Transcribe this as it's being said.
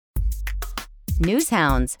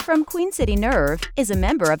Newshounds from Queen City Nerve is a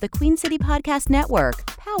member of the Queen City Podcast Network,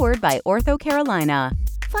 powered by Ortho Carolina.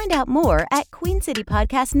 Find out more at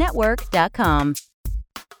queencitypodcastnetwork.com.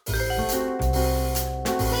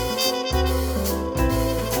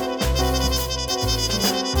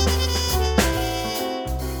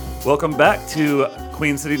 Welcome back to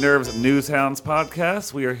Queen City Nerve's Newshounds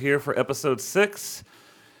podcast. We are here for episode 6,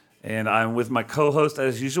 and I'm with my co-host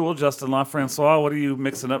as usual, Justin LaFrancois. What are you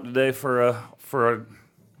mixing up today for our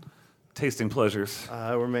tasting pleasures?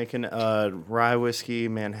 We're making rye whiskey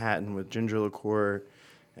Manhattan with ginger liqueur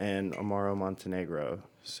and Amaro Montenegro.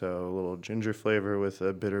 So a little ginger flavor with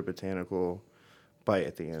a bitter botanical bite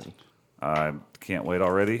at the end. I can't wait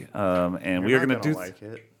already. And we are going to do. Like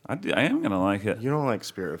it. I am going to like it. You don't like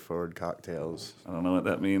spirit-forward cocktails. I don't know what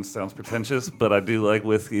that means. Sounds pretentious, but I do like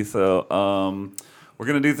whiskey. So we're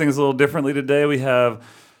going to do things a little differently today. We have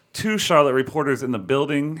 2 Charlotte reporters in the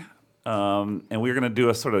building, and we're going to do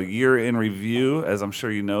a sort of year-in review, as I'm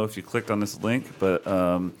sure you know if you clicked on this link. But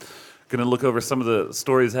going to look over some of the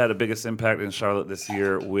stories that had the biggest impact in Charlotte this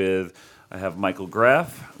year with, I have Michael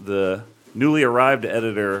Graff, the newly arrived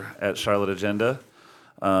editor at Charlotte Agenda.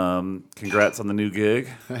 Congrats on the new gig.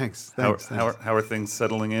 Thanks. How are things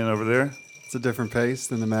settling in over there? It's a different pace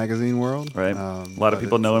than the magazine world. Right. A lot of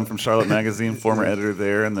people know him from Charlotte Magazine, former editor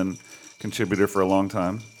there, and then contributor for a long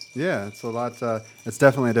time. Yeah, it's a lot. It's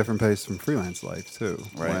definitely a different pace from freelance life too.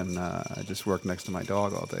 Right. When I just work next to my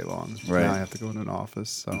dog all day long. Right. Now I have to go into an office.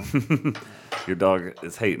 So Your dog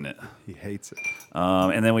is hating it. he hates it.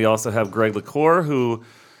 And then we also have Greg Lacour, who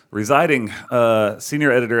residing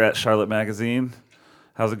senior editor at Charlotte Magazine.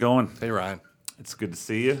 How's it going? Hey, Ryan. It's good to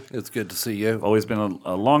see you. It's good to see you. Always been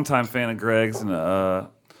a longtime fan of Greg's and a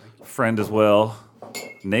friend as well.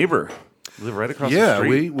 Neighbor. Live right across the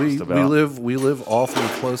street. Yeah, we live awfully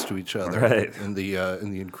close to each other. Right. In the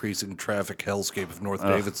increasing traffic hellscape of North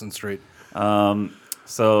Davidson Street.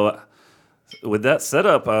 So with that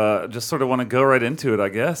setup, just sort of want to go right into it, I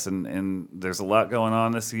guess. And there's a lot going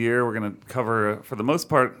on this year. We're going to cover, for the most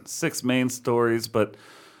part, 6 main stories, but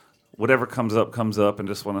whatever comes up, and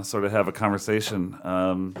just want to sort of have a conversation.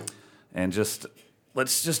 And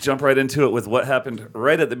let's just jump right into it with what happened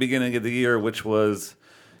right at the beginning of the year, which was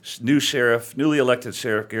newly elected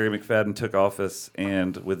Sheriff Gary McFadden took office,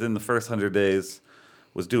 and within the first 100 days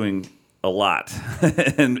was doing a lot,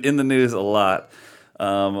 and in the news a lot.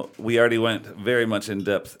 We already went very much in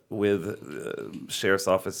depth with Sheriff's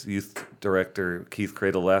Office Youth Director Keith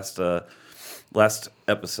Cradle last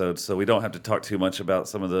episode, so we don't have to talk too much about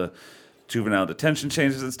some of the juvenile detention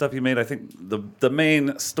changes and stuff he made. I think the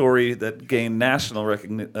main story that gained national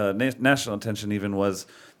attention even was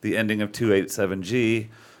the ending of 287G,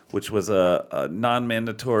 which was a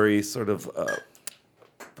non-mandatory sort of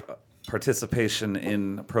participation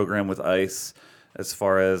in a program with ICE as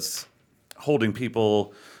far as holding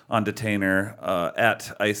people on detainer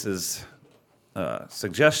at ICE's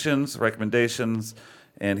suggestions, recommendations,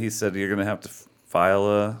 and he said you're going to have to file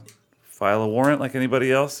a warrant like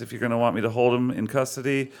anybody else if you're going to want me to hold them in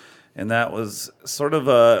custody. And that was sort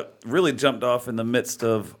of really jumped off in the midst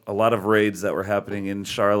of a lot of raids that were happening in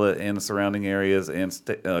Charlotte and the surrounding areas and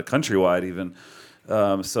countrywide even.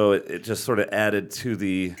 So it just sort of added to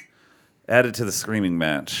the screaming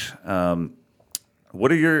match.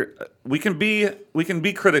 What are your? We can be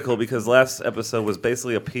critical because last episode was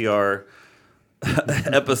basically a PR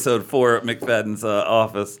episode for McFadden's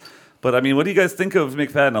office. But, I mean, what do you guys think of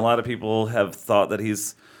McFadden? A lot of people have thought that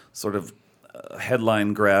he's sort of a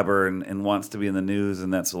headline grabber and wants to be in the news,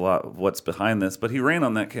 and that's a lot of what's behind this. But he ran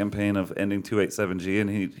on that campaign of ending 287G,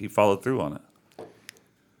 and he followed through on it.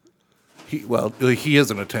 He is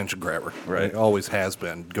an attention grabber. Right. He always has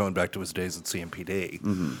been, going back to his days at CMPD.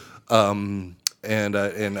 Mm-hmm. And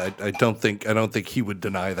I don't think he would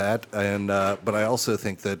deny that. And but I also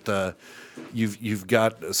think that you've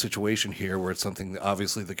got a situation here where it's something that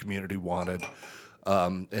obviously the community wanted,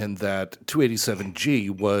 and that 287G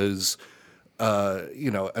was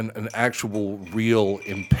an actual real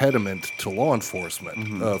impediment to law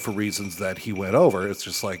enforcement for reasons that he went over. It's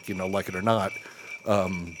just like, like it or not.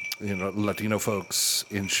 Latino folks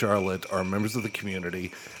in Charlotte are members of the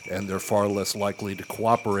community, and they're far less likely to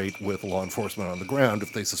cooperate with law enforcement on the ground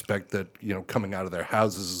if they suspect that, coming out of their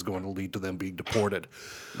houses is going to lead to them being deported.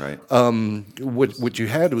 Right. What you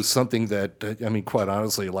had was something that, quite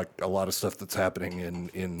honestly, like a lot of stuff that's happening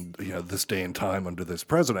in this day and time under this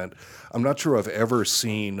president, I'm not sure I've ever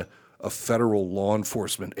seen a federal law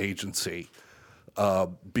enforcement agency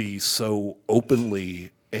be so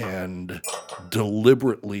openly and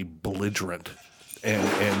deliberately belligerent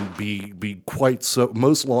and be quite so.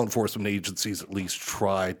 Most law enforcement agencies at least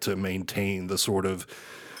try to maintain the sort of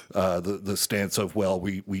the stance of, well,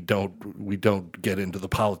 we don't get into the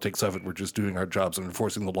politics of it. We're just doing our jobs and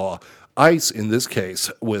enforcing the law. ICE, in this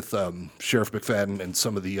case, with Sheriff McFadden and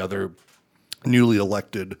some of the other newly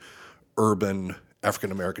elected urban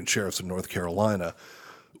African American sheriffs in North Carolina,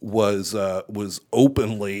 was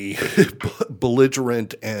openly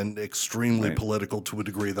belligerent and extremely political to a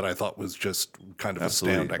degree that I thought was just kind of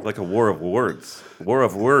astounding. Like a war of words.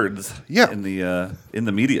 Yeah. in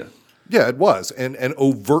the media. Yeah, it was, and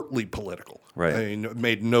overtly political. Right. I mean,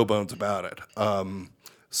 made no bones about it.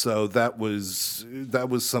 So that was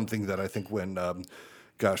something that I think when,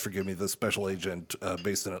 gosh, forgive me, the special agent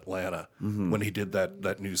based in Atlanta, when he did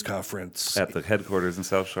that news conference At the headquarters in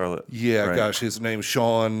South Charlotte. Yeah, Right. gosh, his name's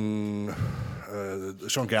Sean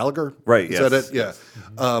Gallagher. Right, Is that it? Yeah.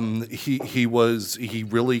 He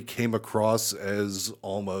really came across as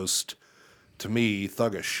almost, to me,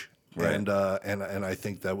 thuggish. Right. And I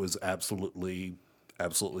think that was absolutely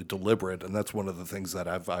deliberate, and that's one of the things that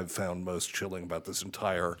I've found most chilling about this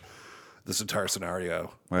entire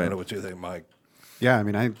scenario. I Right. don't know what you think, Mike. Yeah, I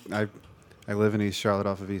mean, I live in East Charlotte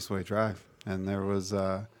off of Eastway Drive, and there was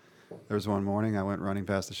one morning I went running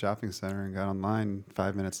past the shopping center and got online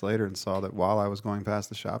 5 minutes later and saw that while I was going past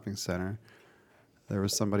the shopping center, there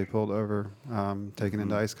was somebody pulled over, taken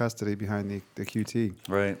into ICE custody behind the QT.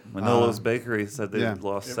 Right. Manolo's Bakery said they yeah.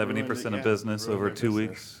 lost It 70% ruined of business ruined over their 2 business.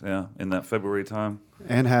 weeks. Yeah, in that February time.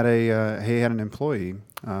 And he had an employee.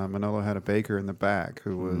 Manolo had a baker in the back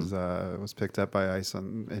who was picked up by ICE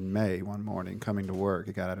in May one morning coming to work.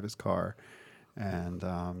 He got out of his car, and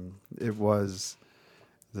it was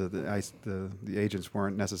the agents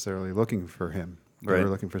weren't necessarily looking for him. They Right. were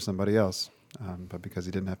looking for somebody else, but because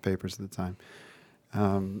he didn't have papers at the time,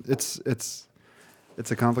 it's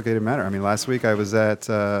a complicated matter. I mean, last week I was I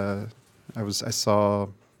saw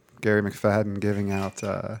Gary McFadden giving out.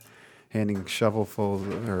 Handing shovelfuls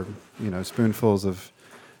or spoonfuls of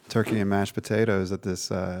turkey and mashed potatoes at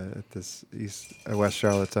this West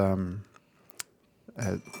Charlotte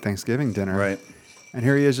at Thanksgiving dinner. Right. And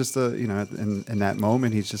here he is, just in that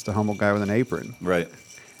moment, he's just a humble guy with an apron. Right.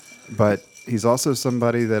 But he's also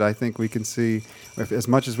somebody that I think we can see. As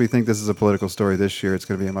much as we think this is a political story this year, it's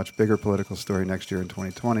going to be a much bigger political story next year in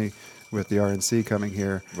 2020 with the RNC coming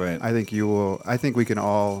here. Right. I think we can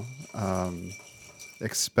all.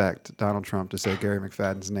 Expect Donald Trump to say Gary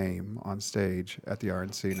McFadden's name on stage at the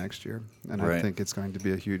RNC next year. And Right. I think it's going to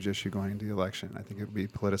be a huge issue going into the election. I think it will be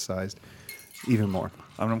politicized even more.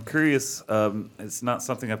 I'm curious. It's not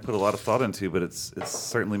something I put a lot of thought into, but it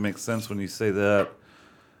certainly makes sense when you say that.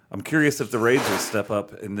 I'm curious if the raids will step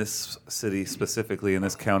up in this city specifically, in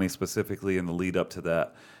this county specifically, in the lead up to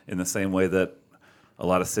that, in the same way that a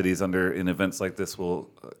lot of cities in events like this will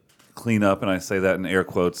clean up, and I say that in air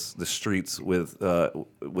quotes, the streets with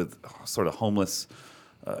sort of homeless,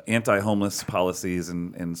 anti-homeless policies,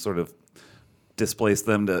 and sort of displace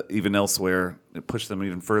them to even elsewhere, push them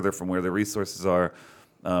even further from where their resources are.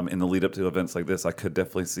 In the lead up to events like this, I could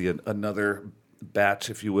definitely see another batch,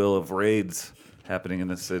 if you will, of raids happening in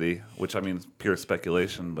the city, which I mean is pure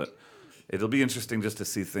speculation, but it'll be interesting just to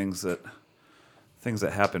see things that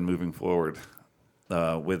happen moving forward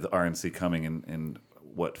with RNC coming and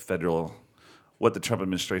what the Trump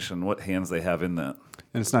administration, what hands they have in that.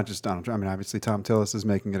 And it's not just Donald Trump. I mean, obviously Tom Tillis is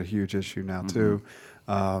making it a huge issue now too.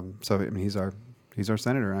 So I mean, he's our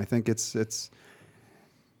senator, and I think it's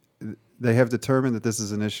they have determined that this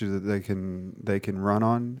is an issue that they can run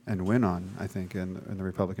on and win on. I think in the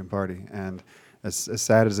Republican Party, and as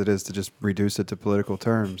sad as it is to just reduce it to political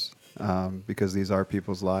terms, because these are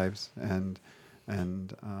people's lives, and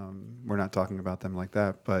we're not talking about them like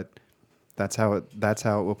that, but. That's how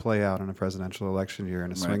it will play out in a presidential election year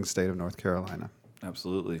in a swing state of North Carolina.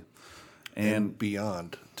 Absolutely, And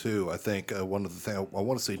beyond too. I think one of the things I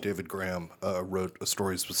want to say, David Graham wrote a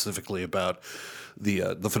story specifically about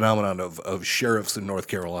the phenomenon of sheriffs in North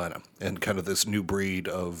Carolina and kind of this new breed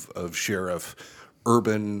of sheriff,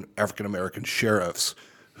 urban African American sheriffs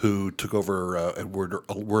who took over and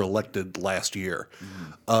were elected last year,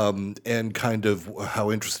 and kind of how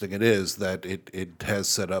interesting it is that it has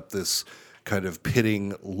set up this kind of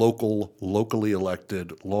pitting locally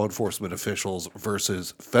elected law enforcement officials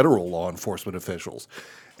versus federal law enforcement officials,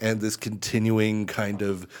 and this continuing kind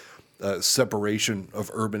of separation of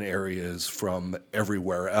urban areas from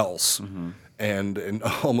everywhere else. And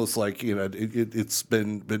almost like, it's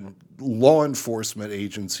been law enforcement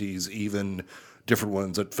agencies, even different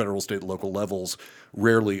ones at federal, state, local levels,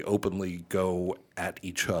 rarely openly go at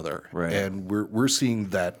each other. Right. And we're seeing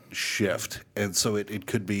that shift. And so it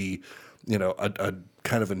could be a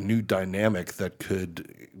kind of a new dynamic that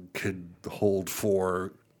could hold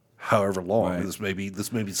for however long. Right.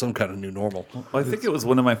 This may be some kind of new normal. Well, I think it was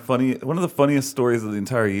one of the funniest stories of the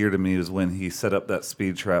entire year to me was when he set up that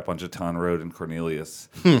speed trap on Jeton Road in Cornelius.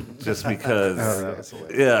 Just because,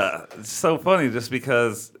 yeah, it's so funny. Just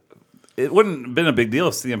because it wouldn't have been a big deal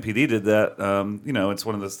if CMPD did that. It's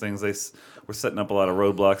one of those things were setting up a lot of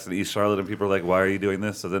roadblocks in East Charlotte, and people were like, "Why are you doing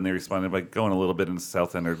this?" So then they responded by going a little bit into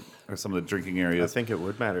South End or some of the drinking I areas. think it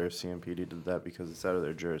would matter if CMPD did that because it's out of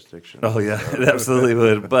their jurisdiction. Oh yeah, it absolutely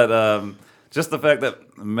would. But just the fact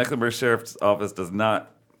that Mecklenburg Sheriff's Office does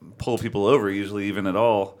not pull people over usually, even at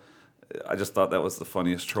all, I just thought that was the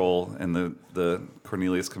funniest troll. And the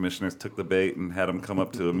Cornelius commissioners took the bait and had him come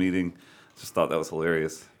up to a meeting. Just thought that was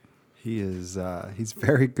hilarious. He is he's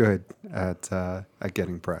very good at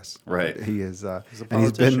getting press. Right. He is a and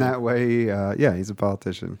he's been politician. that way. He's a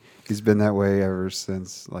politician. He's been that way ever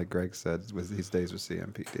since, like Greg said, with his days with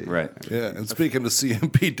CMPD. Right. Yeah, and speaking of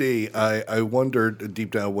CMPD, I wondered deep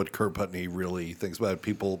down what Kerr Putney really thinks about it.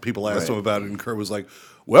 People asked him about it, and Kerr was like,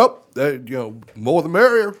 "Well, more the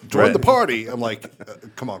merrier. Join Right. the party." I'm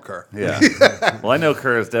like, "Come on, Kerr." Yeah. Well, I know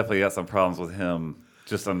Kerr has definitely got some problems with him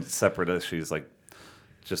just on separate issues like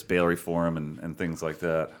just bail reform and things like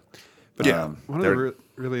that. But One of the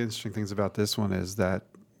really interesting things about this one is that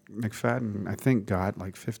McFadden, I think, got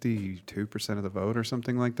like 52% of the vote or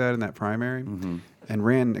something like that in that primary, and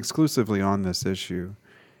ran exclusively on this issue.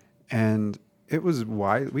 And it was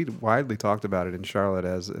we widely talked about it in Charlotte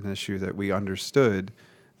as an issue that we understood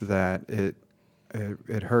that it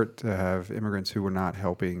hurt to have immigrants who were not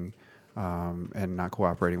helping and not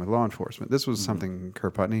cooperating with law enforcement. This was something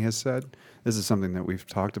Kerr Putney has said. This is something that we've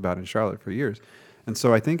talked about in Charlotte for years. And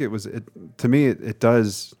so I think to me, it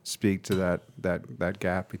does speak to that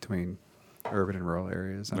gap between urban and rural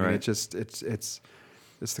areas. I mean, Right. it's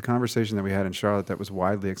the conversation that we had in Charlotte that was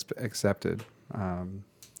widely accepted.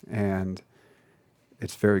 And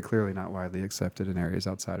it's very clearly not widely accepted in areas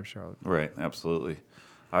outside of Charlotte. Right, absolutely.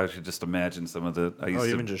 I should just imagine some of the.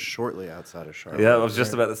 Even just shortly outside of Charlotte. Yeah, I was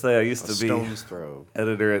just about to say I used to be stone's throw.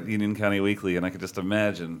 editor at Union County Weekly, and I could just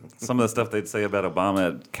imagine some of the stuff they'd say about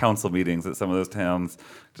Obama at council meetings at some of those towns.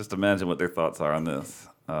 Just imagine what their thoughts are on this.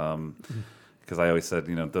 Because I always said,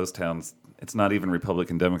 those towns, it's not even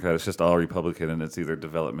Republican Democrat; it's just all Republican, and it's either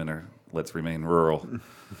development or let's remain rural.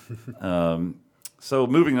 So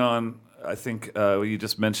moving on, I think you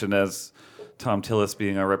just mentioned as Tom Tillis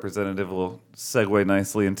being our representative will segue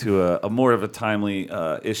nicely into a more of a timely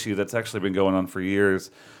issue that's actually been going on for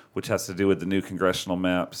years, which has to do with the new congressional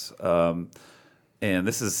maps. And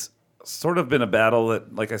this has sort of been a battle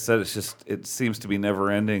that, like I said, it seems to be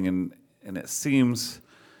never ending. And it seems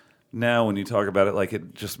now when you talk about it, like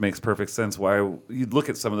it just makes perfect sense why you'd look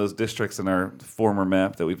at some of those districts in our former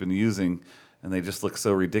map that we've been using, and they just look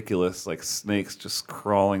so ridiculous, like snakes just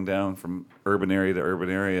crawling down from urban area to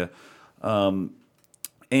urban area.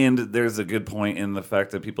 And there's a good point in the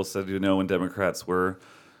fact that people said, when Democrats were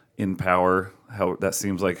in power, how that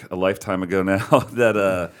seems like a lifetime ago now,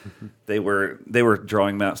 that they were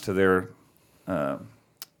drawing maps to their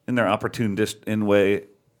in their opportune in way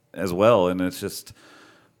as well, and it's just.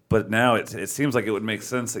 But now it seems like it would make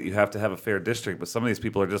sense that you have to have a fair district. But some of these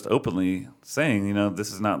people are just openly saying,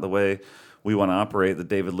 this is not the way we want to operate. That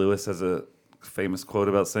David Lewis has a famous quote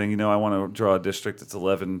about saying, I want to draw a district that's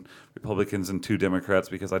 11 Republicans and 2 Democrats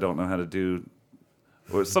because I don't know how to do,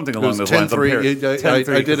 or something along those lines.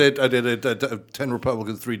 10-3. I did it. 10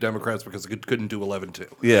 Republicans, 3 Democrats because I couldn't do 11-2.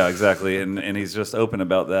 Yeah, exactly. And he's just open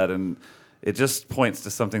about that, and it just points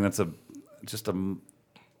to something that's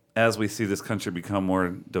as we see this country become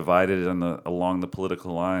more divided along the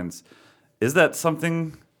political lines. Is that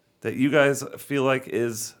something that you guys feel like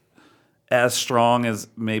is as strong as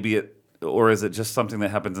maybe it? Or is it just something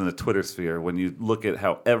that happens in the Twitter sphere when you look at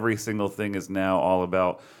how every single thing is now all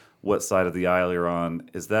about what side of the aisle you're on?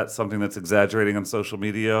 Is that something that's exaggerating on social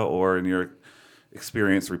media, or in your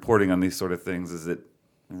experience reporting on these sort of things, is it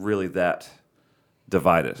really that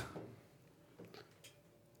divided?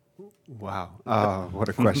 Wow. What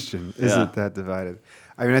a question. Is it that divided?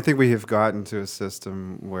 I mean, I think we have gotten to a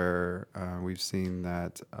system where we've seen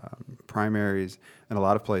that primaries in a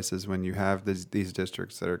lot of places, when you have these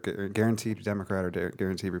districts that are guaranteed Democrat or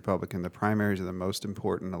guaranteed Republican, the primaries are the most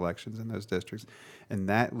important elections in those districts. And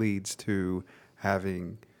that leads to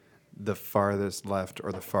having the farthest left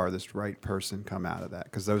or the farthest right person come out of that,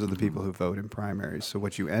 because those are the people who vote in primaries. So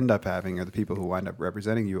what you end up having are the people who wind up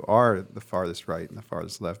representing you are the farthest right and the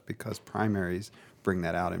farthest left, because primaries bring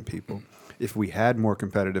that out in people. If we had more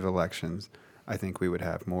competitive elections, I think we would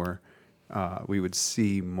have more. We would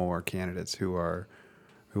see more candidates who are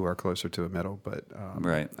who are closer to a middle. But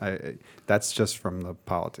Right. That's just from the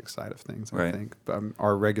politics side of things, I Right. think. But,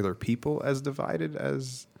 are regular people as divided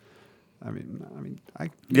as?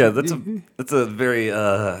 Yeah, that's a very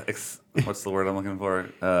what's the word I'm looking for?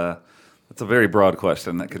 It's a very broad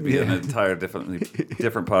question that could be an entire different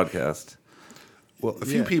podcast. Well, a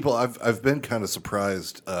few people I've been kind of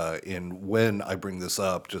surprised in when I bring this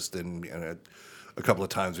up. Just in a couple of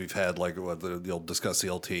times we've had you'll discuss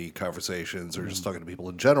CLT conversations or just talking to people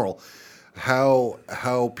in general.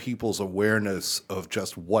 How people's awareness of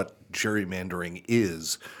just what gerrymandering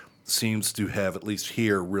is seems to have, at least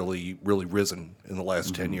here, really risen in the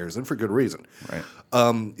last 10 years, and for good reason. Right.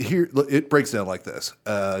 Here, it breaks down like this.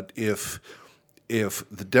 If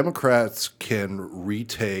the Democrats can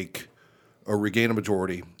retake or regain a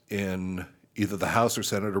majority in either the House or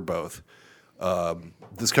Senate or both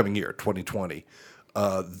this coming year, 2020,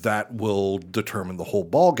 that will determine the whole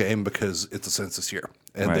ball game because it's a census year,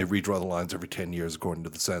 and they redraw the lines every 10 years according to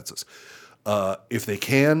the census. If they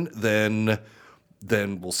can, then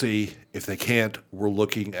we'll see. If they can't, we're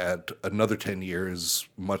looking at another 10 years,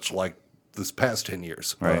 much like this past 10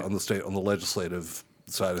 years on the legislative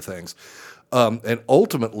side of things. And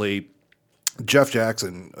ultimately, Jeff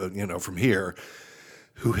Jackson, from here,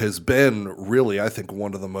 who has been really, I think,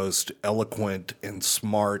 one of the most eloquent and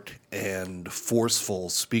smart and forceful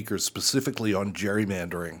speakers specifically on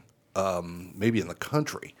gerrymandering, maybe in the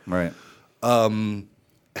country. Right.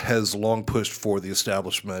 Has long pushed for the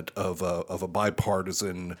establishment of a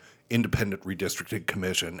bipartisan independent redistricting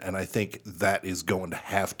commission, and I think that is going to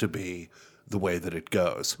have to be the way that it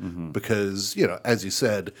goes because, as you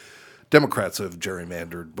said, Democrats have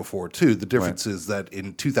gerrymandered before too. The difference is that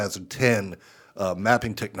in 2010,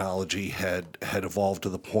 mapping technology had evolved to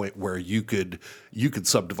the point where you could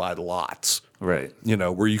subdivide lots, right?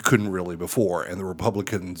 Where you couldn't really before, and the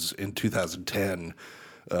Republicans in 2010.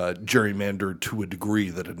 Gerrymandered to a degree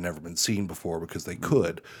that had never been seen before because they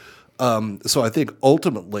could. So I think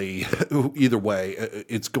ultimately, either way,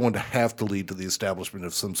 it's going to have to lead to the establishment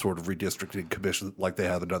of some sort of redistricting commission like they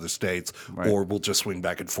have in other states, or we'll just swing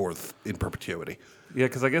back and forth in perpetuity. Yeah,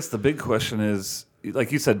 because I guess the big question is,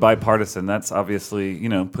 like you said, bipartisan. That's obviously,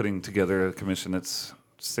 putting together a commission that's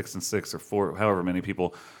 6 and 6 or 4, however many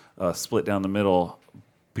people split down the middle,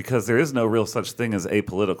 because there is no real such thing as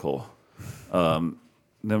apolitical.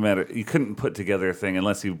 No matter, you couldn't put together a thing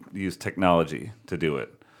unless you use technology to do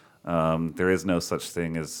it. There is no such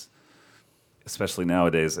thing as, especially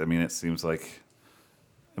nowadays. I mean, it seems like.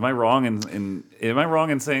 Am I wrong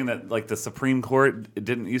in saying that like the Supreme Court, it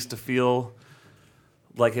didn't used to feel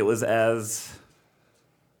like it was as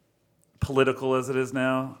political as it is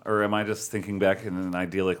now, or am I just thinking back in an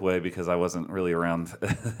idyllic way because I wasn't really around?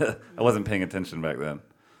 I wasn't paying attention back then.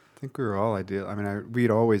 I think we were all ideal. I mean,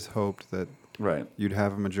 we'd always hoped that. Right. You'd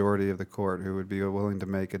have a majority of the court who would be willing to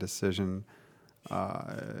make a decision,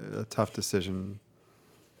 a tough decision,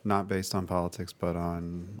 not based on politics, but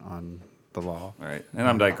on the law. Right. And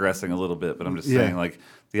I'm digressing a little bit, but I'm just saying, like,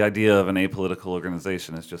 the idea of an apolitical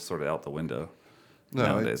organization is just sort of out the window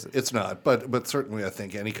nowadays. It's not. But certainly I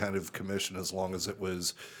think any kind of commission, as long as it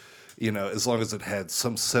was, as long as it had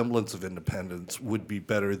some semblance of independence, would be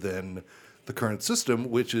better than the current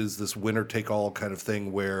system, which is this winner-take-all kind of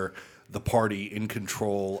thing where the party in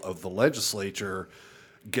control of the legislature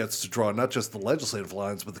gets to draw not just the legislative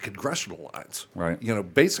lines, but the congressional lines. Right.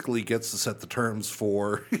 Basically gets to set the terms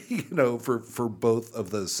for, for both of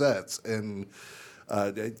those sets. And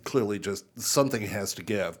clearly just something has to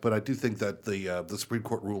give. But I do think that the Supreme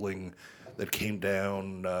Court ruling that came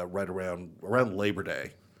down right around Labor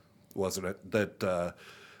Day, wasn't it,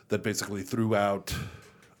 that basically threw out...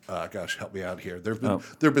 gosh, help me out here. There've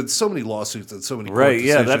been so many lawsuits and so many court decisions.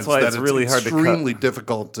 Yeah, that's why it's really hard to cut. Extremely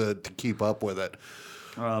difficult to keep up with it.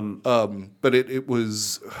 But it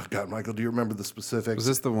was. Oh God, Michael, do you remember the specifics? Was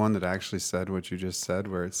this the one that actually said what you just said,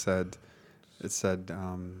 where it said, it said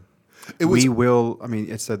that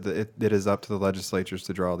it is up to the legislatures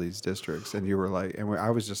to draw these districts, and you were like, and I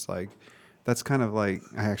was just like, that's kind of like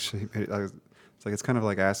it's kind of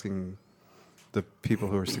like asking the people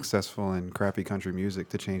who are successful in crappy country music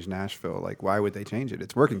to change Nashville. Like, why would they change it?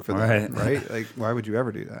 It's working for them, right? Like, why would you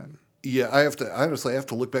ever do that? Yeah, I honestly have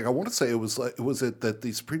to look back. I want to say it was that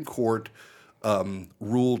the Supreme Court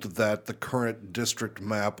ruled that the current district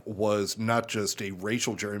map was not just a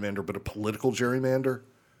racial gerrymander, but a political gerrymander.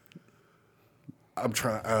 I'm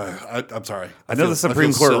trying. I'm sorry. I know the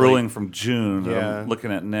Supreme Court ruling from June that I'm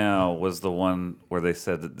looking at now was the one where they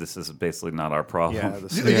said that this is basically not our problem.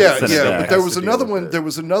 But there was another one. There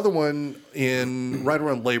was another one in right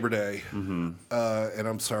around Labor Day, and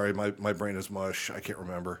I'm sorry, my brain is mush. I can't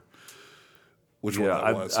remember. which one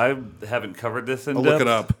that was. I haven't covered this in I'll depth. look it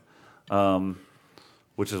up.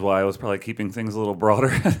 Which is why I was probably keeping things a little broader.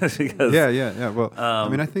 Because, Yeah. Well, I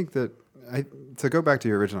mean, I think that to go back to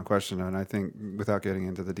your original question, and I think without getting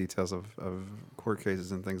into the details of court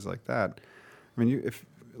cases and things like that, I mean,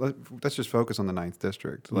 let's just focus on the 9th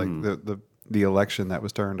District, like the election that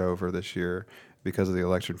was turned over this year because of the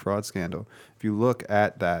election fraud scandal. If you look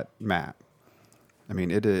at that map, I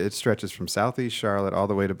mean, it stretches from southeast Charlotte all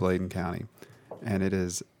the way to Bladen County, and it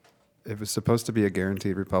was supposed to be a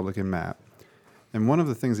guaranteed Republican map. And one of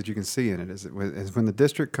the things that you can see in it is when the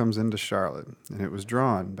district comes into Charlotte, and it was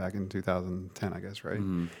drawn back in 2010, I guess, right?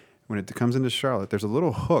 Mm-hmm. When it comes into Charlotte, there's a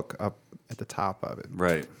little hook up at the top of it.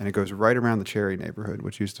 Right. And it goes right around the Cherry neighborhood,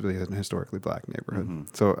 which used to be an historically black neighborhood. Mm-hmm.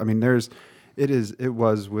 So, I mean, it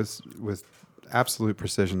was with absolute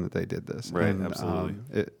precision that they did this. Right, and, absolutely.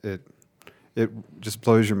 It just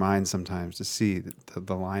blows your mind sometimes to see that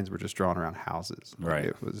the lines were just drawn around houses. Right.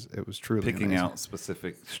 It was truly picking amazing. out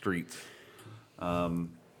specific streets.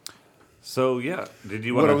 So yeah, did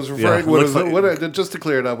you What want I was referring, just to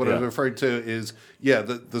clear it up, what I was Yeah. referring to is,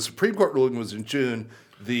 the Supreme Court ruling was in June.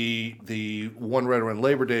 The one right around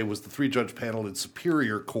Labor Day was the 3-judge panel in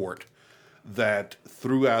Superior Court that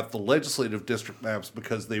threw out the legislative district maps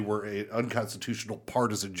because they were unconstitutional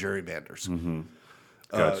partisan gerrymanders. Mm-hmm.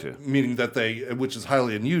 Gotcha. Meaning that which is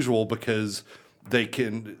highly unusual because they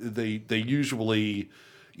usually,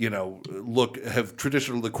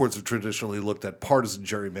 the courts have traditionally looked at partisan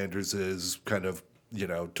gerrymanders as kind of,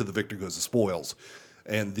 to the victor goes the spoils.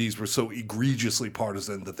 And these were so egregiously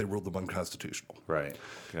partisan that they ruled them unconstitutional. Right.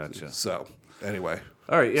 Gotcha. So, anyway.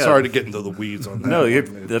 All right. Yeah. Sorry to get into the weeds on that. No,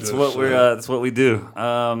 that's that's what we do.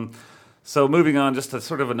 So moving on, just to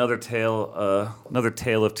sort of another tale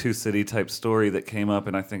of two city type story that came up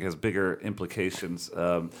and I think has bigger implications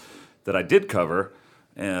that I did cover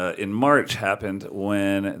in March happened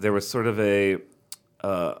when there was sort of a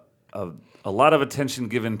lot of attention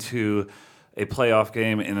given to a playoff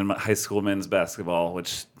game in high school men's basketball,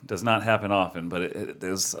 which does not happen often, but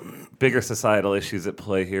there's bigger societal issues at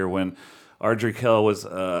play here when Ardrey Kell was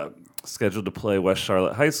scheduled to play West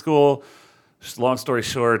Charlotte High School. Long story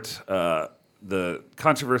short, the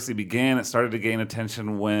controversy began. It started to gain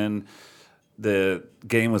attention when the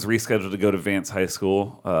game was rescheduled to go to Vance High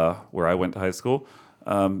School, where I went to high school,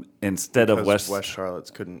 instead of West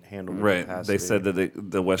Charlotte's couldn't handle the capacity. They said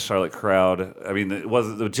that the West Charlotte crowd. I mean,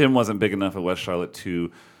 the gym wasn't big enough at West Charlotte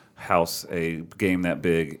to house a game that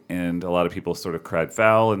big, and a lot of people sort of cried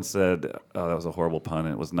foul and said, "Oh, that was a horrible pun.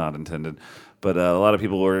 It was not intended." But a lot of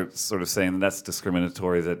people were sort of saying that's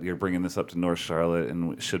discriminatory, that you're bringing this up to North Charlotte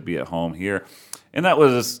and it should be at home here. And that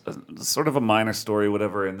was sort of a minor story,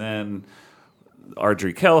 whatever. And then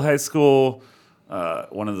Ardrey Kell High School,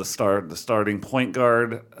 one of the starting point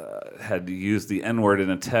guard had used the N-word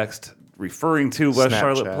in a text referring to West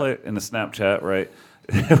Charlotte play in the Snapchat, right?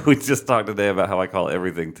 We just talked today about how I call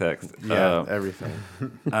everything text. Yeah, everything.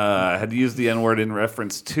 Had used the N-word in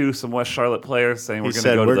reference to some West Charlotte players, saying we're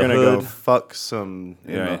going to we're going to go fuck some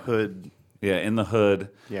in Yeah. the hood. Yeah, in the hood.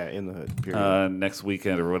 Yeah, in the hood. Period. Next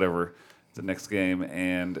weekend or whatever, the next game,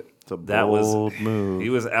 and a bold move. He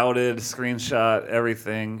was outed, screenshot,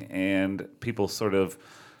 everything, and people sort of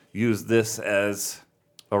used this as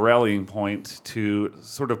a rallying point to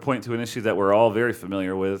sort of point to an issue that we're all very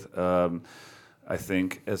familiar with. I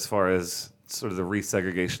think, as far as sort of the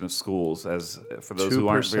resegregation of schools, as for those who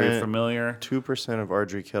aren't very familiar. 2% of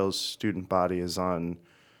Ardrey Kell's student body is on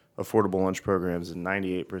affordable lunch programs, and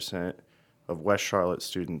 98% of West Charlotte's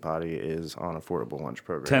student body is on affordable lunch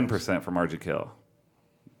programs. 10% from Ardrey Kell.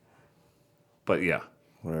 But yeah,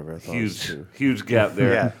 whatever. I thought huge gap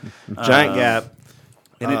there. Yeah, giant gap.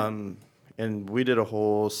 And we did a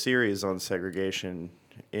whole series on segregation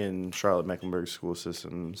in Charlotte-Mecklenburg school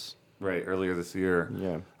systems. Right, earlier this year.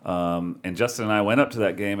 Yeah. And Justin and I went up to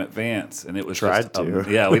that game at Vance, and it was Tried to.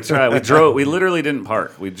 Yeah, we tried. We drove. We literally didn't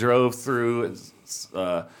park. We drove through,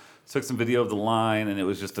 took some video of the line, and it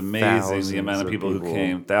was just amazing the amount of people who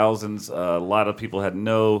came. Thousands. A lot of people had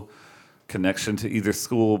no connection to either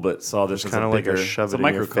school, but saw this as kind of like a shove it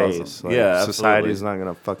in your face. Like, yeah, society's not going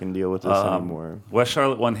to fucking deal with this anymore. West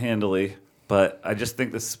Charlotte won handily, but I just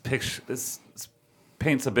think this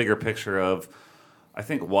paints a bigger picture of, I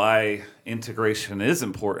think, why integration is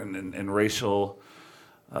important and racial,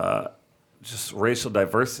 just racial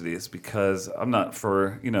diversity is because I'm not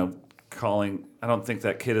for, calling. I don't think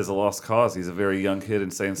that kid is a lost cause. He's a very young kid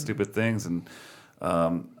and saying stupid things, and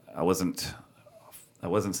I wasn't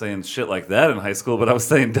saying shit like that in high school, but I was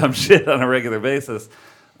saying dumb shit on a regular basis.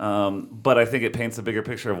 But I think it paints a bigger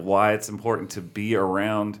picture of why it's important to be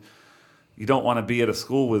around. You don't want to be at a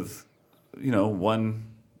school with one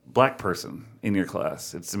black person in your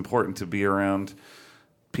class. It's important to be around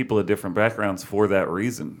people of different backgrounds for that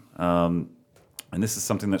reason. And this is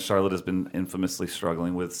something that Charlotte has been infamously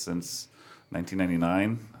struggling with since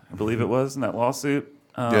 1999, I believe it was, in that lawsuit.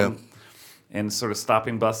 And sort of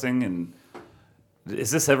stopping busing. And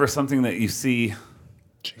is this ever something that you see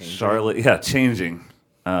Charlotte changing?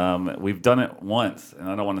 We've done it once, and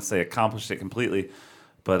I don't want to say accomplished it completely,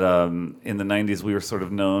 but in the 90s we were sort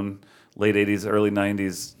of known, late 80s, early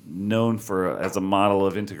 90s, known as a model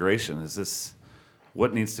of integration. Is this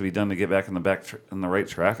what needs to be done to get back on the right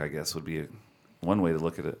track, I guess, would be one way to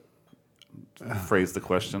look at it. Phrase the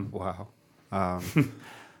question. Wow.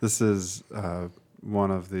 This is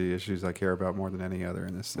one of the issues I care about more than any other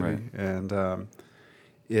in this city. Right. And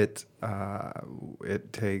it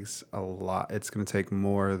takes a lot. It's going to take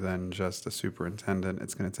more than just a superintendent.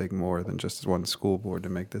 It's going to take more than just one school board to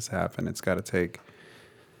make this happen. It's got to take.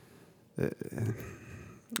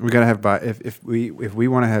 We got to have if we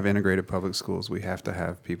want to have integrated public schools, we have to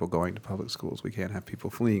have people going to public schools. We can't have people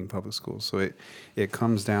fleeing public schools. So it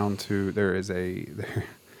comes down to there's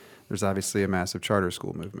obviously a massive charter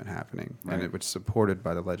school movement happening, right. and it's supported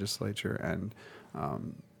by the legislature and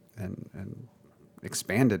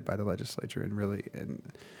expanded by the legislature, and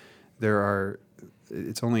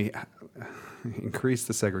it's only increased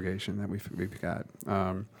the segregation that we've got.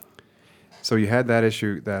 So you had that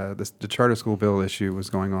issue. The charter school bill issue was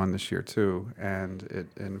going on this year too, and it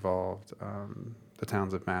involved the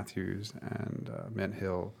towns of Matthews and Mint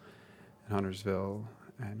Hill, and Huntersville,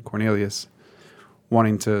 and Cornelius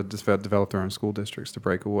wanting to develop their own school districts to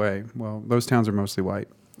break away. Well, those towns are mostly white,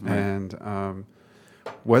 right. And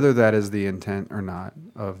whether that is the intent or not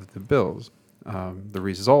of the bills, the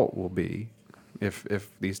result will be, if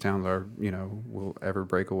these towns are will ever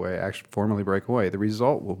break away, actually formally break away, the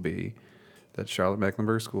result will be that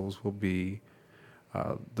Charlotte-Mecklenburg schools will be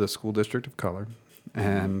the school district of color,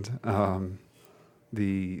 and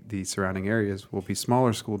the surrounding areas will be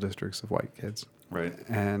smaller school districts of white kids. Right.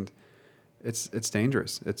 And it's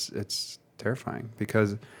dangerous. It's terrifying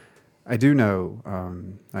because I do know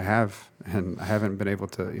I haven't been able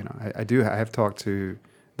to I have talked to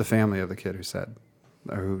the family of the kid who sent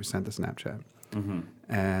the Snapchat, mm-hmm.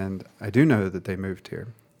 and I do know that they moved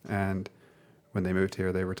here, and when they moved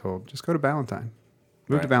here, they were told, just go to Valentine.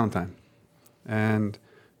 Move right. to Valentine. And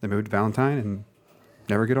they moved to Valentine and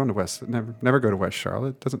never go to West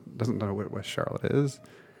Charlotte. Doesn't know what West Charlotte is.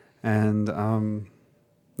 And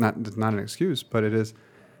not an excuse, but it is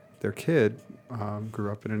their kid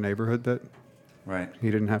grew up in a neighborhood that right. he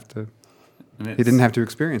didn't have to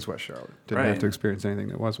experience West Charlotte. Didn't right. have to experience anything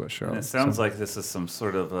that was West Charlotte. And it sounds like this is some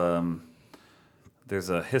sort of there's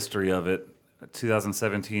a history of it.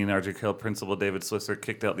 2017, RJ Kell principal David Swisser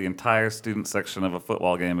kicked out the entire student section of a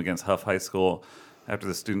football game against Huff High School after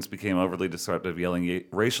the students became overly disruptive, yelling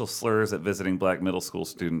racial slurs at visiting black middle school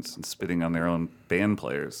students and spitting on their own band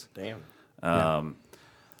players. Damn.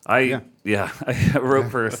 I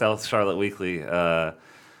wrote for South Charlotte Weekly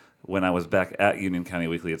when I was back at Union County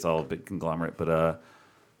Weekly. It's all a big conglomerate, but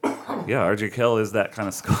RJ Kell is that kind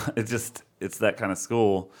of school. It's that kind of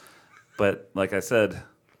school. But like I said,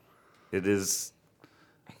 I don't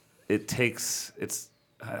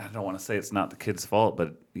want to say it's not the kid's fault,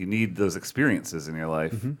 but you need those experiences in your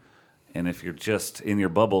life. Mm-hmm. And if you're just in your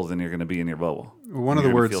bubble, then you're going to be in your bubble. One of the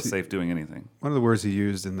words feel safe doing anything. One of the words he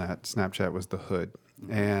used in that Snapchat was the hood.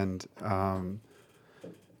 Mm-hmm. And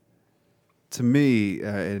to me,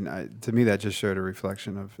 that just showed a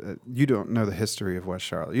reflection of you don't know the history of West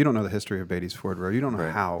Charlotte. You don't know the history of Beatty's Ford Road. You don't know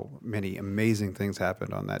right. how many amazing things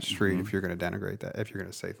happened on that street. Mm-hmm. If you're going to denigrate that, if you're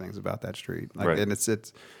going to say things about that street, right. And it's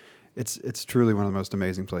truly one of the most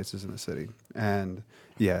amazing places in the city. And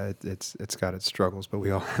it's got its struggles, but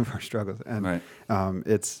we all have our struggles. And right.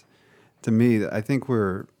 It's to me, I think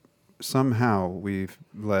we've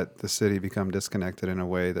let the city become disconnected in a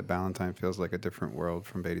way that Ballantyne feels like a different world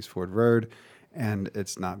from Beatty's Ford Road, and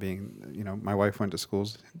it's not being. My wife went to school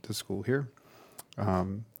here.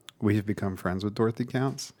 We've become friends with Dorothy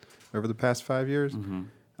Counts over the past 5 years. Mm-hmm.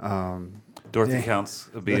 Dorothy Counts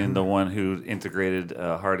being the one who integrated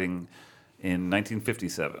Harding in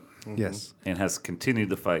 1957. Mm-hmm. Yes, and has continued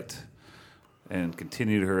the fight and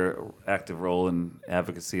continued her active role in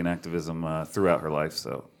advocacy and activism throughout her life.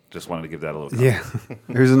 So. Just wanted to give that a little comment. Yeah.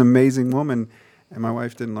 There's an amazing woman, and my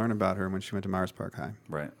wife didn't learn about her when she went to Myers Park High.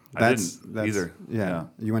 Right. I didn't either. Yeah.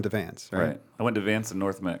 You went to Vance, right? Right. I went to Vance and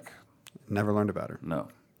North Meck. Never learned about her. No.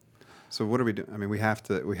 So what do we do? I mean, we have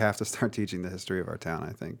to start teaching the history of our town,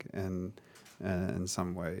 I think, in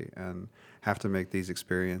some way, and have to make these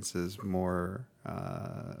experiences more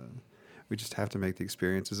we just have to make the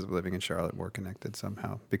experiences of living in Charlotte more connected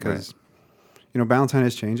somehow, because Ballantyne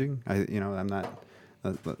is changing. I'm not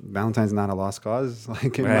Ballantyne's not a lost cause,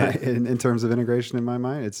 like in terms of integration in my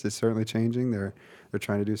mind. It's certainly changing. They're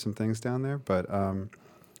trying to do some things down there, but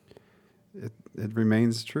it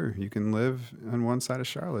remains true. You can live on one side of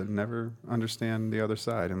Charlotte and never understand the other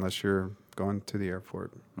side unless you're going to the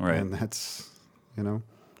airport. Right. And that's,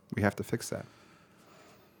 we have to fix that.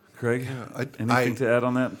 Greg, anything to add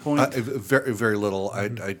on that point? Very, very little. I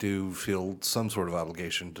do feel some sort of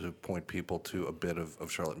obligation to point people to a bit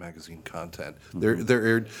of Charlotte Magazine content.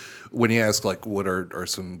 There, when you ask what are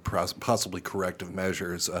some possibly corrective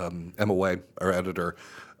measures, Emma Way, our editor,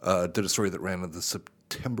 did a story that ran in the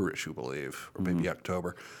September issue, I believe, or maybe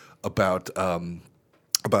October, about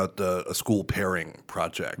a school pairing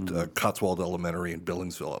project, Cotswold Elementary and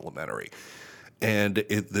Billingsville Elementary. And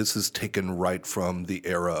this is taken right from the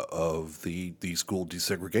era of the school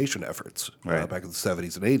desegregation efforts back in the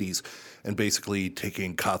 70s and 80s, and basically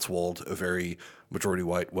taking Cotswold, a very majority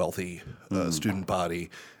white, wealthy student body,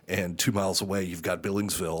 and 2 miles away you've got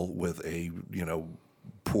Billingsville with a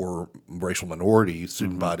poor racial minority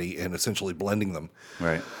student body, and essentially blending them.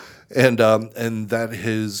 Right. And that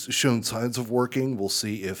has shown signs of working. We'll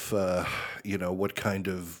see if what kind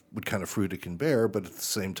of fruit it can bear. But at the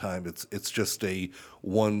same time, it's just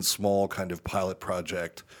one small kind of pilot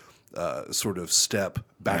project, sort of step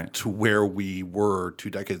back to where we were 2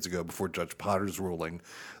 decades ago before Judge Potter's ruling.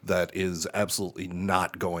 That is absolutely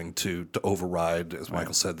not going to override, as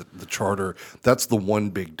Michael said, the charter. That's the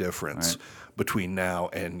one big difference between now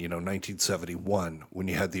and 1971, when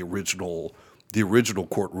you had the original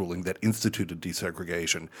court ruling that instituted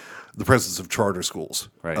desegregation, the presence of charter schools.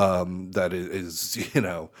 Right. That is I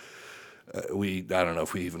don't know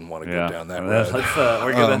if we even want to go down that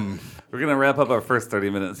road. We're gonna wrap up our first 30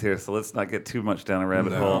 minutes here, so let's not get too much down a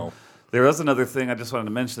rabbit hole. There was another thing I just wanted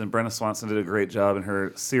to mention, and Brenna Swanson did a great job in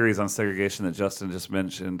her series on segregation that Justin just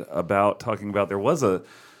mentioned, talking about there was a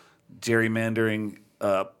gerrymandering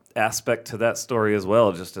aspect to that story as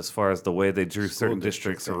well, just as far as the way they drew certain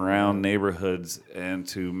districts around neighborhoods, and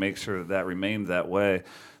to make sure that remained that way,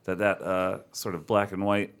 that sort of black and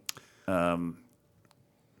white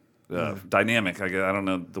dynamic. I don't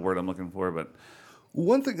know the word I'm looking for, but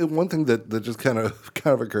one thing that just kind of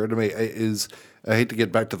occurred to me is, I hate to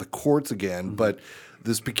get back to the courts again, but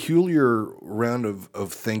this peculiar round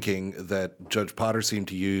of thinking that Judge Potter seemed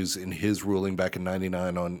to use in his ruling back in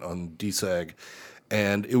 '99 on deseg.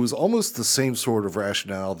 And it was almost the same sort of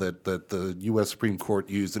rationale that the U.S. Supreme Court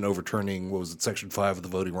used in overturning, Section 5 of the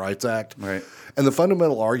Voting Rights Act. Right. And the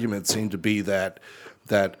fundamental argument seemed to be that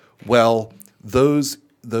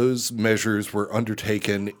those measures were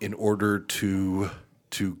undertaken in order to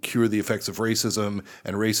cure the effects of racism,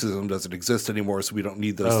 and racism doesn't exist anymore, so we don't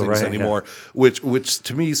need those things anymore. Yeah. Which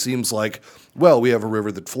to me seems like, we have a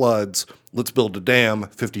river that floods. Let's build a dam.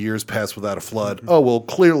 50 years pass without a flood. Mm-hmm. Oh, well,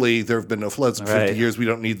 clearly there have been no floods in 50 years. We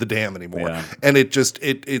don't need the dam anymore. Yeah. And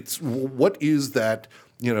it's what is that?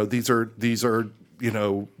 These are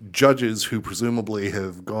judges who presumably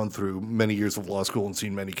have gone through many years of law school and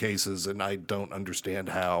seen many cases, and I don't understand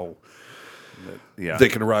how they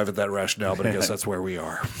can arrive at that rationale, but I guess that's where we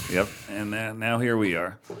are. Yep, and now here we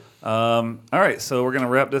are. All right, so we're going to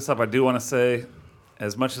wrap this up. I do want to say,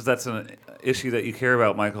 as much as that's an issue that you care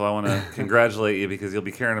about, Michael, I want to congratulate you, because you'll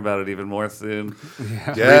be caring about it even more soon.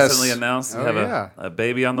 Yeah. Yes. Recently announced you have a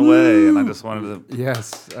baby on the way, and I just wanted to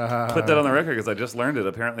put that on the record, because I just learned it.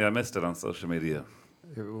 Apparently, I missed it on social media.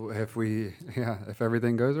 If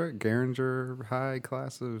everything goes right, Garinger High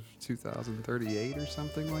class of 2038 or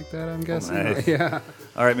something like that, I'm guessing. Nice. Yeah.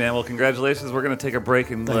 All right, man. Well, congratulations. We're going to take a break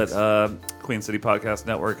and let Queen City Podcast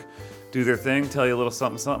Network do their thing, tell you a little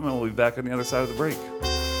something, and we'll be back on the other side of the break.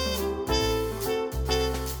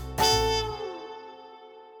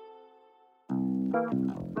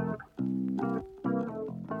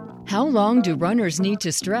 How long do runners need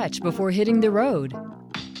to stretch before hitting the road?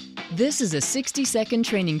 This is a 60-second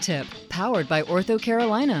training tip powered by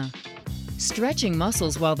OrthoCarolina. Stretching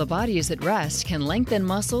muscles while the body is at rest can lengthen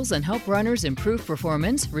muscles and help runners improve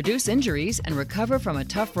performance, reduce injuries, and recover from a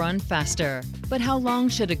tough run faster. But how long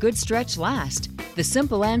should a good stretch last? The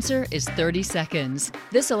simple answer is 30 seconds.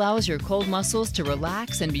 This allows your cold muscles to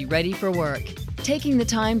relax and be ready for work. Taking the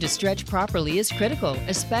time to stretch properly is critical,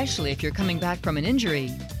 especially if you're coming back from an injury.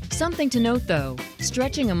 Something to note though,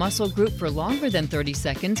 stretching a muscle group for longer than 30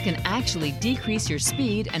 seconds can actually decrease your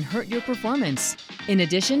speed and hurt your performance. In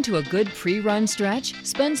addition to a good pre-run stretch,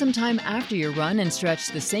 spend some time after your run and stretch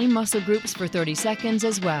the same muscle groups for 30 seconds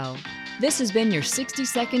as well. This has been your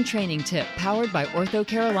 60-second training tip powered by Ortho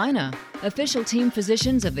Carolina, official team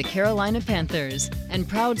physicians of the Carolina Panthers, and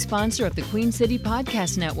proud sponsor of the Queen City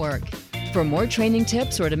Podcast Network. For more training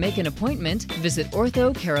tips or to make an appointment, visit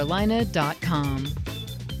orthocarolina.com.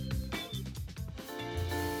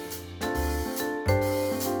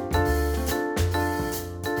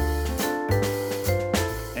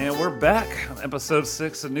 And we're back on episode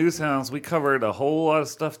 6 of Newshounds. We covered a whole lot of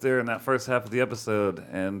stuff there in that first half of the episode,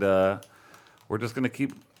 and we're just going to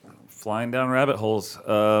keep flying down rabbit holes.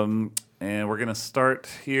 And we're going to start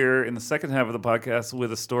here in the second half of the podcast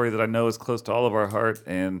with a story that I know is close to all of our heart.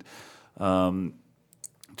 And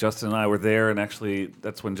Justin and I were there, and actually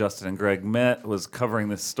that's when Justin and Greg met, was covering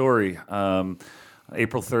this story.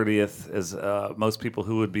 April 30th, as most people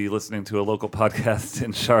who would be listening to a local podcast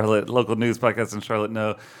in Charlotte, local news podcast in Charlotte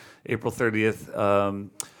know, April 30th,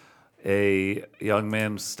 a young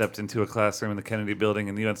man stepped into a classroom in the Kennedy Building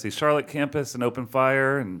in the UNC Charlotte campus and opened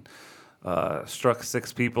fire and struck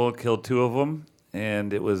 6 people, killed 2 of them,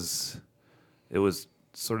 and it was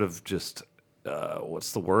sort of just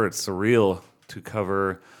what's the word? Surreal to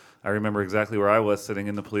cover. I remember exactly where I was sitting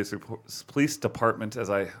in the police department,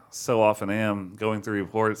 as I so often am, going through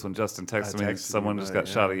reports when Justin texted me someone just got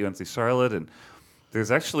shot at UNC Charlotte, and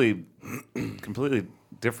there's actually completely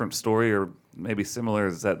different story, or maybe similar,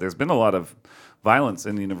 is that there's been a lot of violence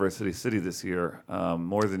in University City this year,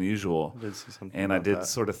 more than usual. I did see something and I about did that.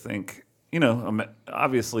 sort of think,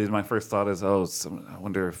 obviously my first thought is, I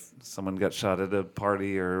wonder if someone got shot at a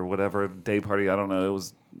party or whatever, day party, I don't know. It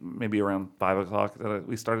was maybe around 5 o'clock that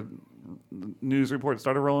the news reports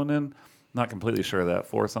started rolling in. Not completely sure of that,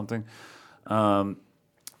 4 or something.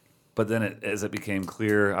 But then as it became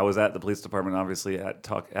clear, I was at the police department, obviously,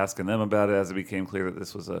 asking them about it, as it became clear that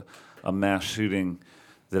this was a mass shooting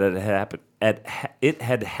that it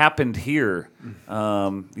had happened here.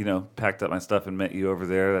 Packed up my stuff and met you over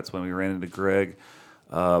there. That's when we ran into Greg.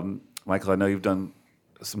 Michael, I know you've done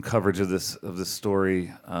some coverage of this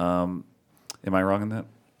story. Am I wrong in that?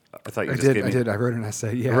 I thought you I did. I wrote an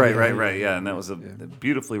essay. Yeah. Right. Yeah, and that was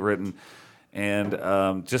beautifully written.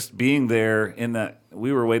 And just being there in that,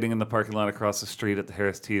 we were waiting in the parking lot across the street at the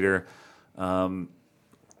Harris Teeter,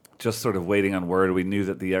 just sort of waiting on word. We knew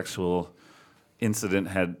that the actual incident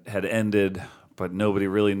had ended, but nobody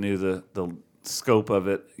really knew the scope of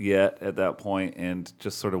it yet at that point, and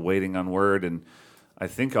just sort of waiting on word. And I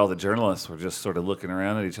think all the journalists were just sort of looking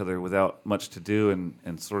around at each other without much to do,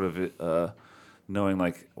 and sort of knowing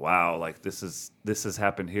like, wow, like this has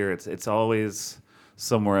happened here. It's always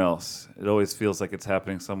somewhere else. It always feels like it's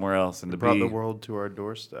happening somewhere else. And It brought the world to our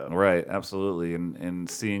doorstep. Right, absolutely. And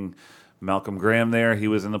seeing Malcolm Graham there, he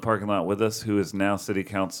was in the parking lot with us, who is now city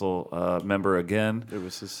council member again. It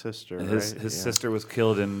was his sister, His sister was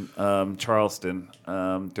killed in Charleston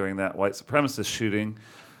during that white supremacist shooting,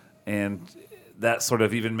 and that sort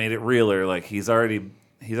of even made it realer. Like he's already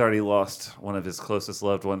lost one of his closest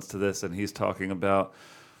loved ones to this, and he's talking about,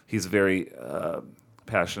 he's very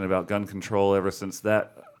passionate about gun control ever since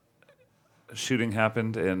that shooting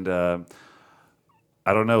happened. And I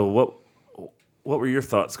don't know, what were your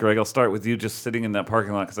thoughts, Greg? I'll start with you, just sitting in that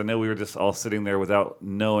parking lot, because I know we were just all sitting there without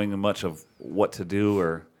knowing much of what to do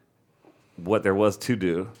or what there was to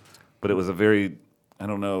do. But it was a very, I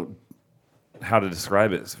don't know how to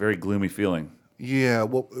describe it. It's a very gloomy feeling. Yeah,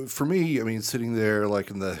 well, for me, I mean, sitting there like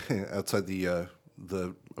in the outside the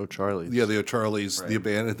O'Charlie's. Yeah, the O'Charlie's, Right. the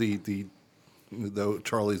abandoned the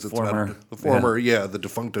O'Charlie's, it's Former. not the former, the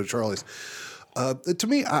defunct O'Charlie's. To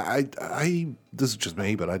me, I this is just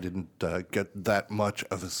me, but I didn't get that much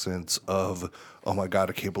of a sense of, oh my God,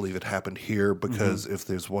 I can't believe it happened here, because if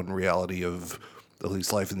there's one reality of at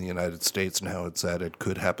least life in the United States now, it's that it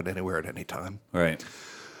could happen anywhere at any time. Right.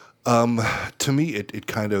 To me, it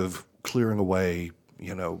kind of clearing away,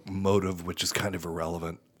 motive, which is kind of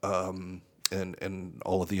irrelevant, and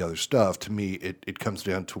all of the other stuff. To me, it comes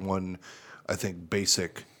down to one, I think,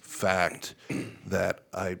 basic fact that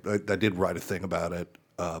I did write a thing about it,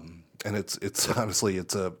 and it's honestly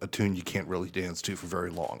it's a tune you can't really dance to for very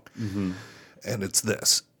long, and it's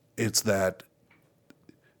that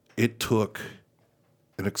it took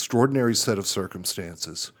an extraordinary set of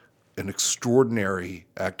circumstances, an extraordinary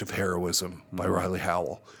act of heroism by Riley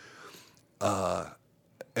Howell, an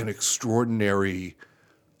extraordinary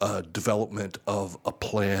development of a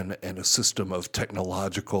plan and a system of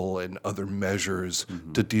technological and other measures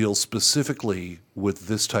to deal specifically with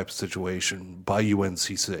this type of situation by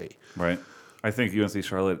UNCC. Right. I think UNC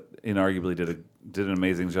Charlotte inarguably did an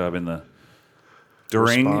amazing job in the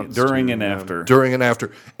during and after. During and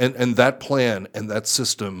after. And that plan and that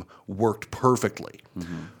system worked perfectly.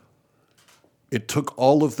 It took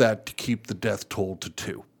all of that to keep the death toll to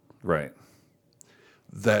 2. Right.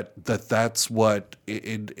 That's what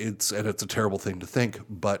it's, and it's a terrible thing to think,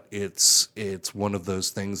 but it's one of those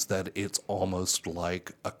things that it's almost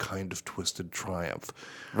like a kind of twisted triumph.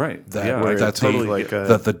 Right. That's totally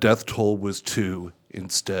that the death toll was 2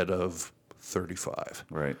 instead of 35.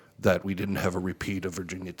 Right. That we didn't have a repeat of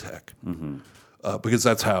Virginia Tech, because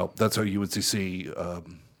that's how UNCC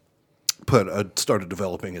started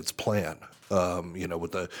developing its plan.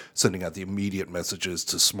 With the sending out the immediate messages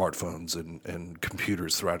to smartphones and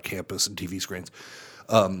computers throughout campus and TV screens,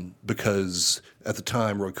 because at the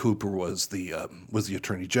time Roy Cooper was the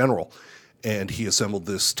Attorney General, and he assembled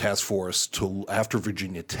this task force after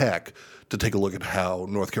Virginia Tech to take a look at how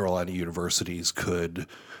North Carolina universities could,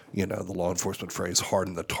 the law enforcement phrase,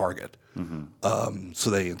 harden the target. So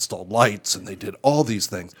they installed lights and they did all these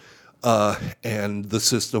things. And the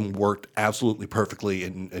system worked absolutely perfectly,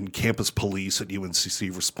 and campus police at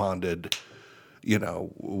UNCC responded,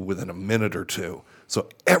 within a minute or two. So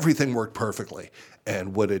everything worked perfectly.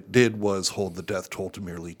 And what it did was hold the death toll to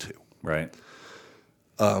merely 2. Right.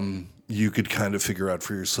 You could kind of figure out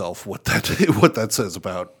for yourself what that says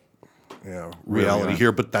about reality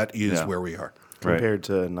here, but that is where we are. Compared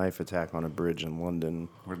to a knife attack on a bridge in London.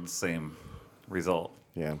 We're the same result.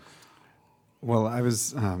 Yeah. Well, I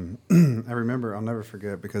was, I remember, I'll never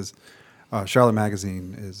forget, because Charlotte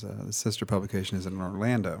Magazine is, the sister publication is in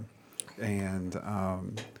Orlando. And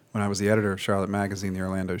when I was the editor of Charlotte Magazine, the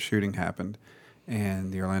Orlando shooting happened.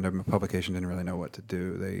 And the Orlando publication didn't really know what to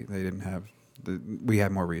do. They didn't have, we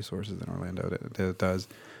had more resources than Orlando does.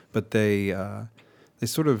 But they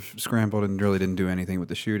sort of scrambled and really didn't do anything with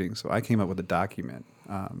the shooting. So I came up with a document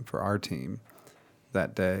for our team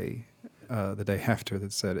that day. The day after,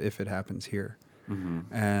 that said, "If it happens here,"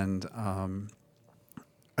 and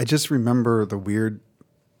I just remember the weirdness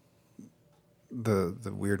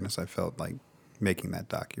I felt like making that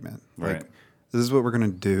document. Right. Like, this is what we're going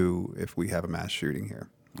to do if we have a mass shooting here,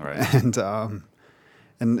 Right.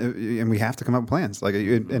 and we have to come up with plans. Like,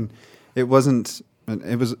 and it wasn't.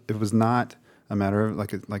 It was not a matter of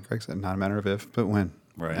like Greg said, not a matter of if, but when.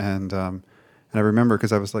 Right. And I remember,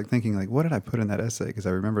 because I was like thinking, like, what did I put in that essay? Because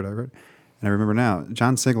I remembered I wrote. And I remember now,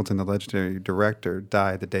 John Singleton, the legendary director,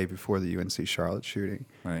 died the day before the UNC Charlotte shooting.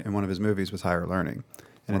 Right. And one of his movies was Higher Learning.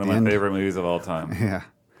 And One of my favorite movies of all time. Yeah.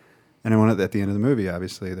 And at the end of the movie,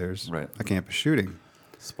 obviously, there's a campus shooting.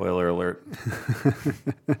 Spoiler alert.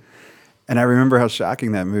 And I remember how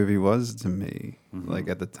shocking that movie was to me, like,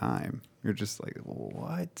 at the time. You're just like,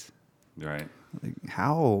 what? Right. Like,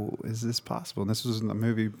 how is this possible? And this was a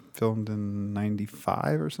movie filmed in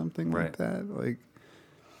 95 or something like that. Like,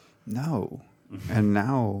 no. And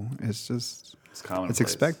now it's just, it's commonplace. It's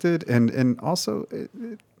expected. And also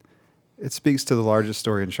it speaks to the largest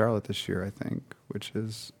story in Charlotte this year, I think, which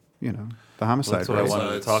is, the homicide rate. That's what I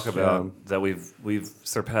wanted to talk about, Yeah. that we've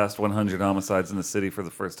surpassed 100 homicides in the city for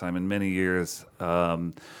the first time in many years.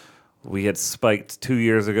 We had spiked 2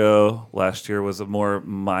 years ago. Last year was a more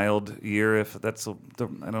mild year, if that's, I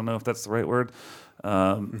don't know if that's the right word.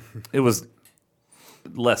 It was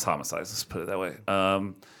less homicides, let's put it that way.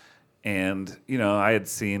 And, I had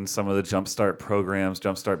seen some of the Jumpstart programs,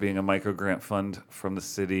 Jumpstart being a micro-grant fund from the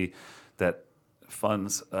city that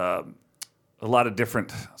funds a lot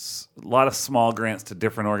of small grants to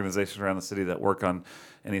different organizations around the city that work on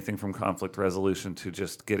anything from conflict resolution to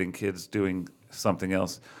just getting kids doing something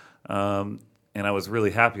else. And I was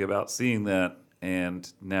really happy about seeing that.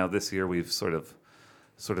 And now this year we've sort of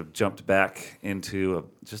jumped back into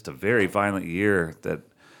just a very violent year that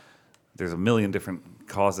there's a million different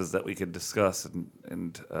causes that we could discuss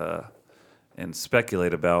and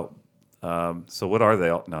speculate about. So what are they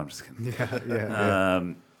all? No, I'm just kidding.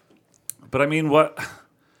 Yeah. But I mean, what?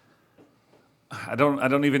 I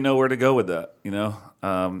don't even know where to go with that,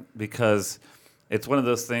 because it's one of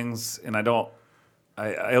those things, and I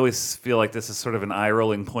always feel like this is sort of an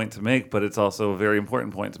eye-rolling point to make, but it's also a very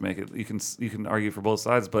important point to make. You can argue for both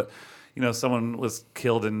sides, but someone was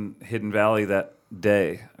killed in Hidden Valley that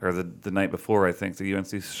day, or the night before, I think, the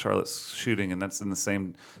UNC Charlotte shooting, and that's in the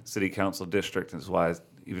same city council district, is why I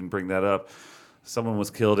even bring that up. Someone was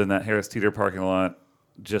killed in that Harris Teeter parking lot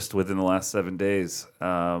just within the last 7 days.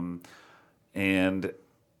 And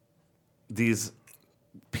these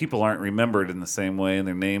people aren't remembered in the same way, and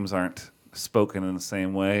their names aren't spoken in the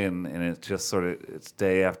same way, and it just it's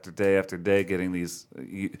day after day after day getting these.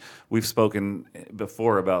 We've spoken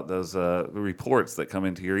before about those reports that come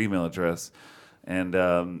into your email address, and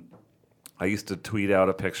I used to tweet out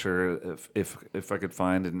a picture if I could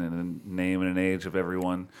find a name and an age of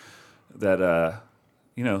everyone that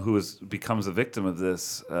who becomes a victim of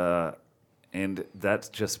this, and that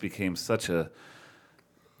just became such an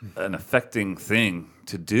affecting thing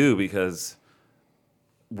to do, because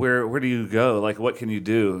where do you go? Like, what can you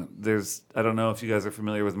do? I don't know if you guys are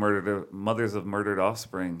familiar with Mothers of Murdered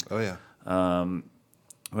Offspring. Oh, yeah.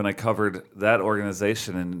 When I covered that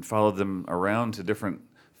organization and followed them around to different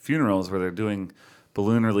funerals where they're doing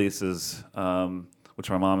balloon releases, which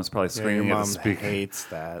my mom is probably screaming your at mom the speaker. hates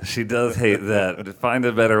that. She does hate that. Find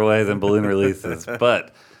a better way than balloon releases.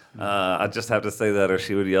 But I just have to say that, or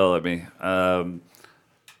she would yell at me.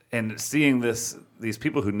 And seeing these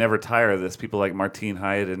people who never tire of this, people like Martine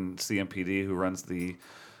Hyatt in CMPD, who runs the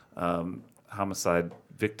homicide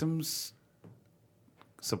victims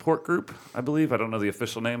support group, I believe. I don't know the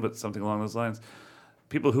official name, but something along those lines.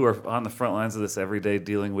 People who are on the front lines of this every day,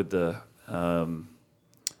 dealing with the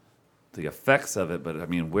effects of it. But I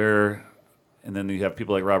mean, and then you have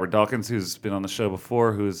people like Robert Dawkins, who's been on the show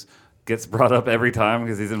before, gets brought up every time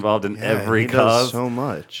because he's involved in every cause. Does so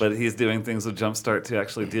much. But he's doing things with Jumpstart to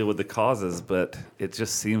actually deal with the causes. But it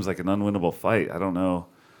just seems like an unwinnable fight. I don't know.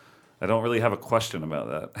 I don't really have a question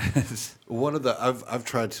about that. One of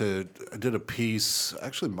I did a piece.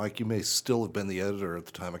 Actually, Mike, you may still have been the editor at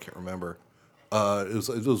the time. I can't remember. It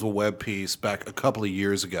was a web piece back a couple of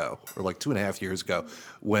years ago, or like 2.5 years ago,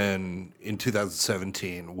 in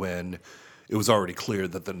 2017, when it was already clear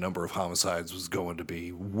that the number of homicides was going to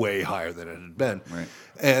be way higher than it had been. Right.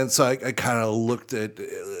 And so I kind of looked at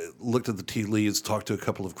the tea leaves, talked to a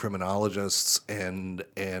couple of criminologists, and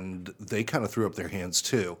they kind of threw up their hands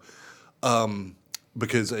too.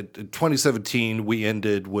 Because in 2017, we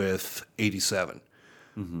ended with 87.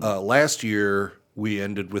 Mm-hmm. Last year, we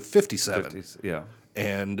ended with 57. 50s, yeah.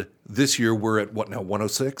 And this year, we're at what now,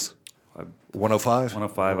 106? 105?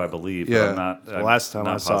 105, I believe. Yeah. The last time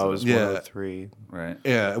I saw it was 103. Right.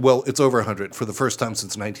 Yeah, well, it's over 100 for the first time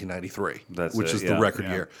since 1993, which is the record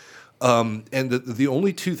year. And the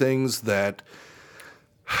only two things that...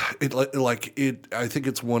 I think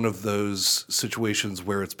it's one of those situations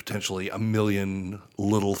where it's potentially a million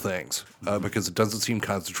little things because it doesn't seem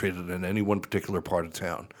concentrated in any one particular part of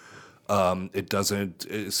town. It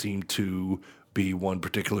doesn't seem to be one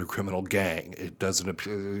particular criminal gang. It doesn't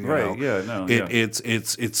appear.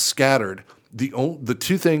 It's scattered. The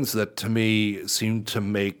two things that to me seem to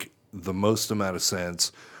make the most amount of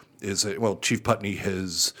sense is Chief Putney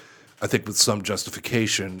has, I think with some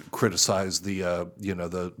justification, criticized the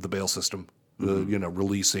bail system,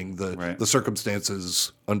 releasing the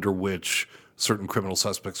circumstances under which certain criminal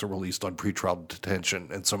suspects are released on pretrial detention,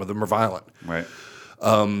 and some of them are violent. Right.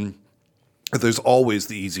 There's always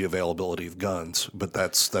the easy availability of guns, but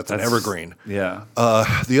that's an evergreen. Yeah.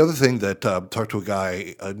 The other thing that talked to a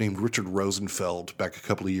guy named Richard Rosenfeld back a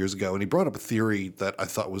couple of years ago, and he brought up a theory that I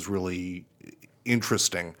thought was really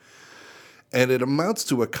interesting. And it amounts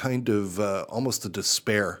to a kind of almost a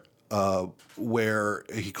despair, where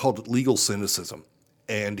he called it legal cynicism.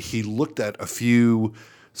 And he looked at a few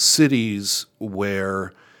cities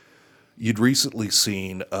where you'd recently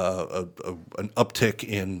seen an uptick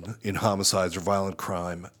in homicides or violent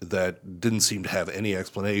crime that didn't seem to have any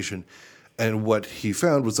explanation. And what he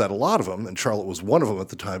found was that a lot of them, and Charlotte was one of them at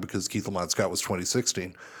the time because Keith Lamont Scott was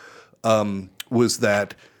 2016, was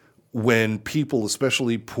that when people,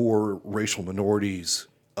 especially poor racial minorities,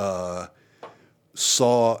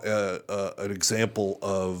 saw an example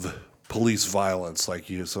of police violence, like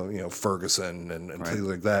Ferguson and things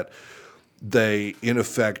like that, they in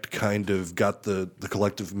effect kind of got the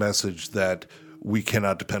collective message that we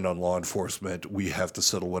cannot depend on law enforcement. We have to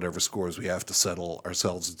settle whatever scores we have to settle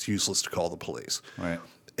ourselves. It's useless to call the police. Right.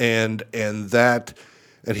 And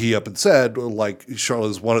he up and said, like, Charlotte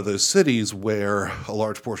is one of those cities where a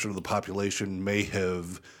large portion of the population may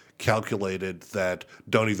have calculated that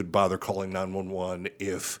don't even bother calling 911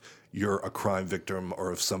 if you're a crime victim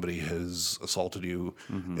or if somebody has assaulted you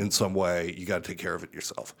in some way. You got to take care of it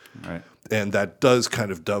yourself. Right. And that does kind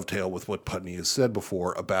of dovetail with what Putney has said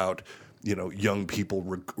before about young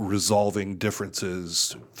people resolving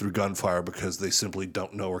differences through gunfire because they simply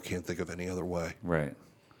don't know or can't think of any other way. Right.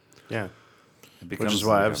 Yeah. Which is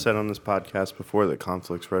why I've said on this podcast before that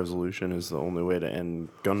conflict resolution is the only way to end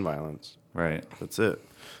gun violence. Right. That's it.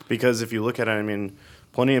 Because if you look at it, I mean,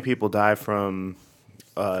 plenty of people die from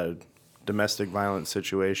domestic violence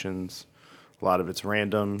situations. A lot of it's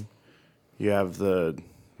random. You have the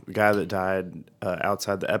guy that died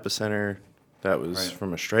outside the epicenter. That was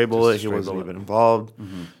from a stray bullet. He wasn't even involved.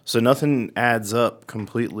 Mm-hmm. So nothing adds up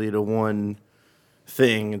completely to one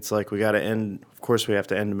thing. It's like we got to end. Of course, we have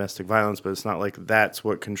to end domestic violence, but it's not like that's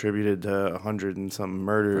what contributed to 100 and something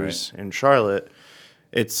murders in Charlotte.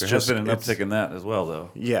 There has been an uptick in that as well, though.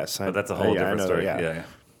 Yes, but that's a whole different story. Yeah.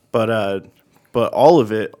 But But all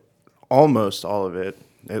of it, almost all of it,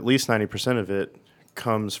 at least 90% of it,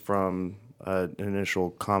 comes from an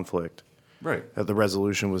initial conflict. Right. The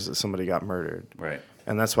resolution was that somebody got murdered. Right.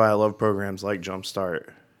 And that's why I love programs like Jumpstart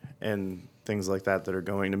and things like that are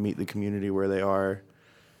going to meet the community where they are,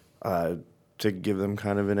 to give them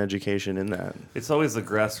kind of an education in that. It's always the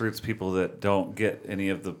grassroots people that don't get any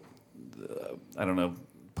of the I don't know,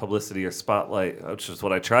 publicity or spotlight, which is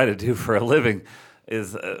what I try to do for a living,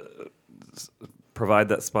 is provide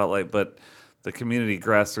that spotlight. But the community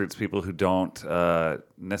grassroots people who don't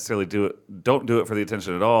necessarily do it for the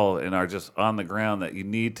attention at all and are just on the ground that you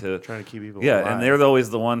need to Trying to keep people alive. alive. And they're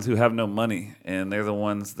always the ones who have no money, and they're the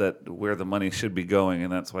ones that where the money should be going,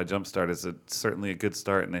 and that's why Jumpstart is certainly a good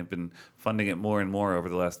start, and they've been funding it more and more over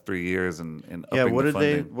the last 3 years and upping the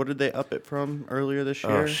funding. What did they up it from earlier this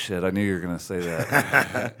year? Oh shit! I knew you were gonna say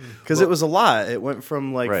that. Because it was a lot. It went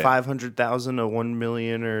from like Right. 500,000 to 1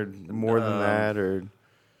 million or more than that, or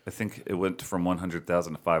I think it went from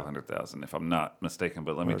 100,000 to 500,000, if I'm not mistaken.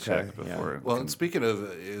 But let me check yeah. before. Well, and speaking of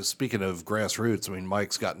grassroots, I mean,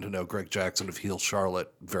 Mike's gotten to know Greg Jackson of Heal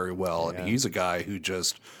Charlotte very well, and he's a guy who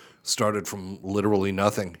just started from literally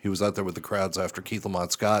nothing. He was out there with the crowds after Keith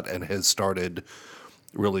Lamont Scott and has started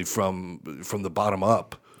really from the bottom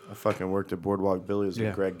up. I fucking worked at Boardwalk Billy's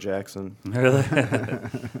with Greg Jackson. Really?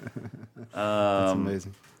 That's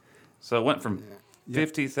amazing. So it went from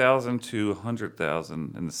 50,000 to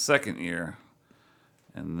 100,000 in the second year,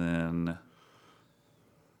 and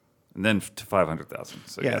then to 500,000.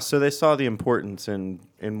 So So they saw the importance in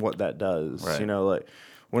what that does. Right. You know, like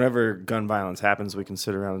whenever gun violence happens, we can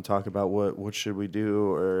sit around and talk about what should we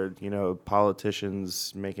do, or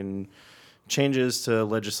politicians making changes to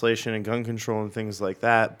legislation and gun control and things like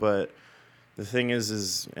that. But the thing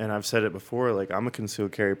is, and I've said it before, like I'm a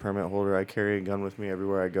concealed carry permit holder. I carry a gun with me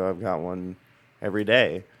everywhere I go. I've got one every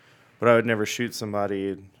day, but I would never shoot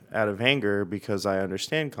somebody out of anger because I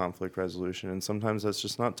understand conflict resolution, and sometimes that's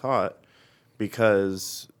just not taught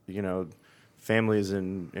because families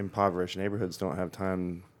in impoverished neighborhoods don't have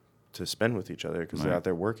time to spend with each other because they're out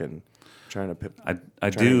there working, trying to.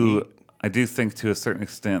 I do think to a certain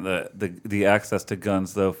extent that the access to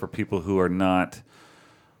guns, though, for people who are not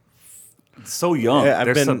so young.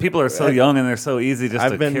 People are so young and they're so easy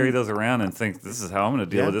just to carry those around and think this is how I'm going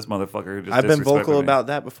to deal with this motherfucker who just I've been vocal disrespected me. about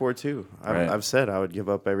that before too. Right. I've said I would give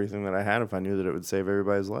up everything that I had if I knew that it would save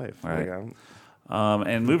everybody's life. Right. Like,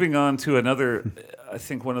 And moving on to another, I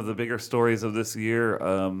think one of the bigger stories of this year,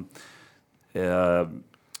 to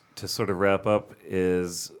sort of wrap up,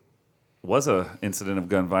 was a incident of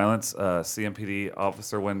gun violence. CMPD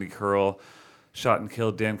officer Wendy Curl shot and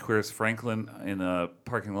killed Dan Queers Franklin in a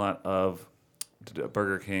parking lot of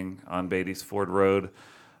Burger King on Beatty's Ford Road.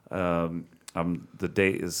 The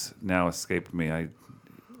date is now escaped me.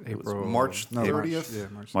 It was March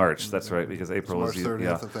 30th? March, that's right, because April March was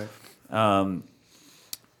 30th, I think.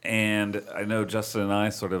 And I know Justin and I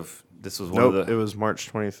this was one nope, of the... it was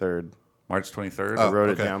March 23rd. March 23rd? I wrote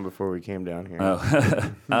it down before we came down here.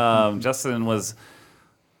 Justin was...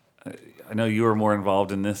 I know you were more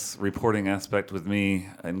involved in this reporting aspect with me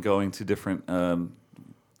and going to different,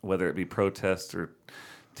 whether it be protests or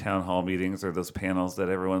town hall meetings or those panels that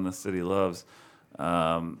everyone in the city loves,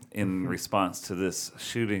 in response to this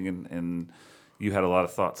shooting. And you had a lot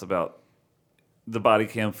of thoughts about the body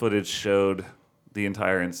cam footage showed the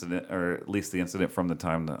entire incident, or at least the incident from the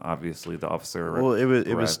time that obviously the officer arrived. Well,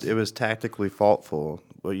 it was tactically faultful.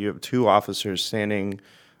 Well, you have two officers standing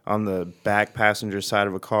on the back passenger side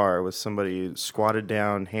of a car with somebody squatted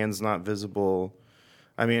down, hands not visible.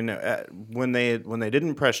 I mean, when they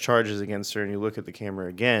didn't press charges against her, and you look at the camera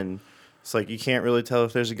again, it's like you can't really tell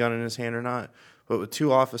if there's a gun in his hand or not. But with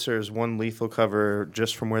two officers, one lethal cover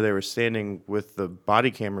just from where they were standing with the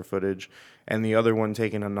body camera footage, and the other one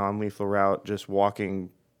taking a non-lethal route, just walking.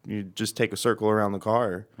 You just take a circle around the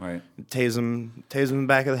car, Right? Tase him in the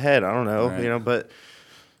back of the head. I don't know, Right. But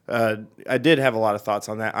I did have a lot of thoughts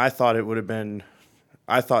on that. I thought she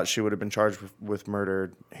would have been charged with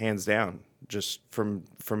murder, hands down, just from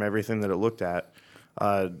everything that it looked at.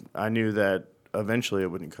 I knew that eventually it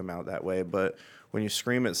wouldn't come out that way, but when you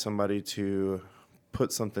scream at somebody to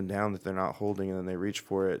put something down that they're not holding and then they reach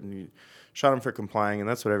for it, and you shot them for complying, and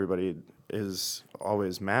that's what everybody is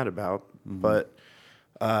always mad about. Mm-hmm. But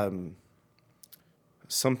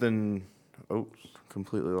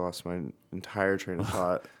completely lost my entire train of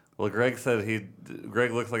thought. Well, Greg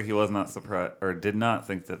looked like he was not surprised or did not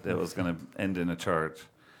think that it was going to end in a charge.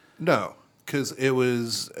 No, because it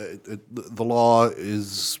was the law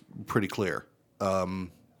is pretty clear.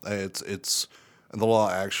 It's and the law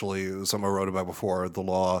actually, as I wrote about before, the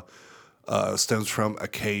law stems from a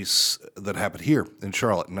case that happened here in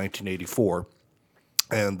Charlotte in 1984.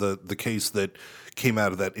 And the case that came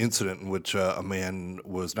out of that incident in which a man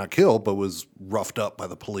was not killed but was roughed up by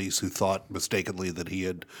the police who thought mistakenly that he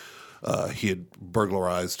had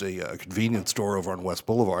burglarized a convenience store over on West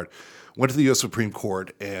Boulevard, went to the U.S. Supreme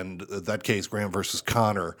Court, and that case, Graham versus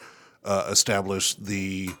Connor, established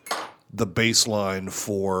the baseline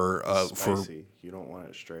for Spicy. You don't want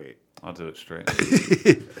it straight. I'll do it straight.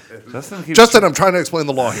 Justin, I'm trying to explain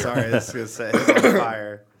the law here. Sorry, this is going to say it's on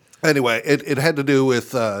fire. Anyway, it had to do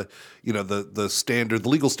with the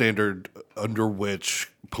legal standard under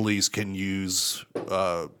which police can use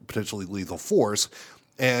potentially lethal force,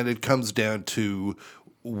 and it comes down to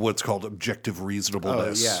what's called objective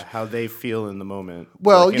reasonableness. Oh yeah, how they feel in the moment.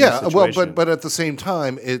 Well, like yeah, but at the same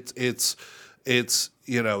time, it's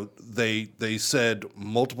they said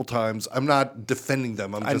multiple times. I'm not defending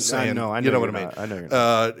them. I'm just saying. I know you know what I mean. not. I know you're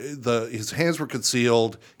not. His hands were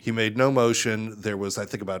concealed. He made no motion. There was, I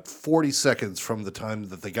think, about 40 seconds from the time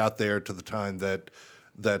that they got there to the time that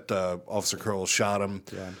Officer Curl shot him.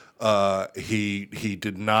 Yeah. He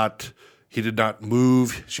did not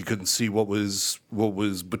move. She couldn't see what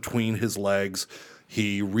was between his legs.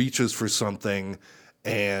 He reaches for something,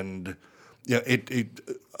 and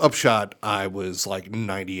upshot, I was like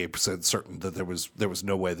 98% certain that there was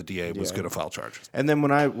no way the DA was going to file charges. And then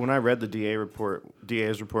when I read the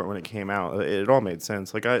DA's report when it came out, it all made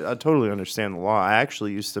sense. Like I totally understand the law. I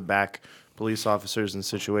actually used to back police officers in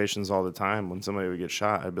situations all the time. When somebody would get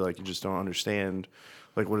shot, I'd be like, you just don't understand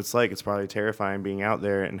like what it's like. It's probably terrifying being out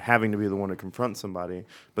there and having to be the one to confront somebody.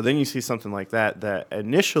 But then you see something like that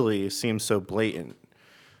initially seems so blatant.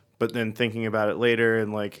 But then thinking about it later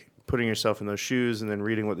and like putting yourself in those shoes and then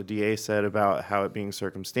reading what the DA said about how it being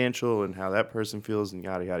circumstantial and how that person feels and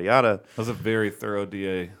yada, yada, yada. That was a very thorough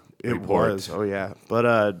DA It report. was. Oh, yeah.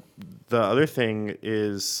 But the other thing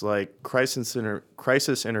is like crisis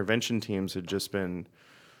intervention teams had just been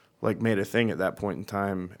like made a thing at that point in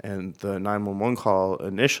time. And the 911 call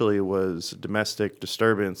initially was domestic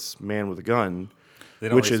disturbance, man with a gun. They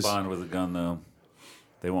don't respond with a gun, though.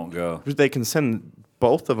 They won't go. They can send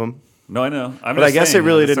both of them. No, I know. But I guess it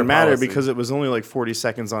really didn't matter because it was only like 40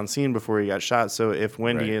 seconds on scene before he got shot. So if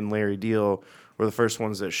Wendy and Larry Deal were the first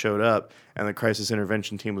ones that showed up and the crisis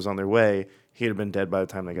intervention team was on their way, he'd have been dead by the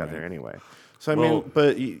time they got there anyway. So, I mean,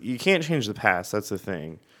 but you can't change the past. That's the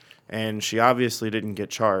thing. And she obviously didn't get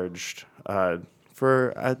charged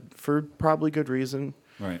for probably good reason.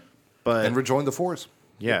 Right. And rejoined the force.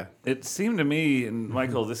 Yeah. It seemed to me, and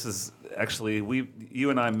Michael, this is actually,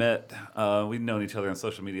 you and I met, we'd known each other on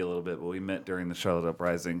social media a little bit, but we met during the Charlotte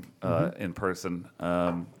Uprising in person,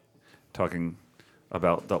 talking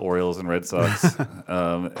about the Orioles and Red Sox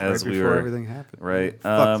as we were. Everything happened. Right.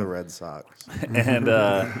 Fuck the Red Sox. And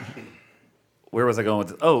where was I going with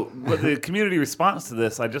this? Oh, but the community response to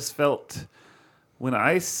this, I just felt when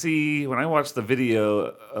I watched the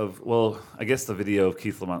video I guess the video of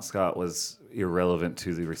Keith Lamont Scott was irrelevant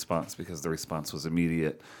to the response because the response was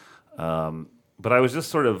immediate. But I was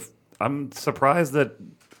just I'm surprised that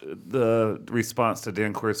the response to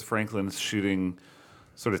Dan Quirce Franklin's shooting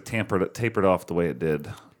sort of tapered off the way it did.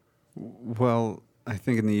 Well, I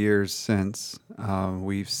think in the years since,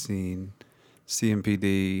 we've seen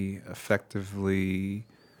CMPD effectively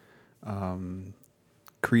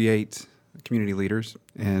create community leaders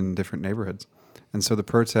in different neighborhoods. And so the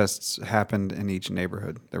protests happened in each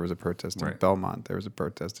neighborhood. There was a protest in Belmont. There was a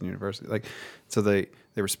protest in University. So they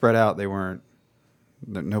were spread out. They weren't.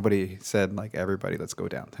 Nobody said like everybody, let's go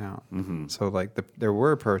downtown. Mm-hmm. So like there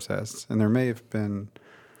were protests, and there may have been,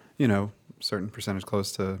 certain percentage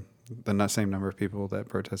close to the same number of people that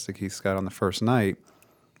protested Keith Scott on the first night,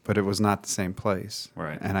 but it was not the same place.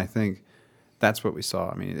 Right. And I think that's what we saw.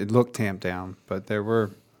 I mean, it looked tamped down, but there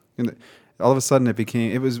were. All of a sudden,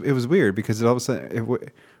 it was weird because all of a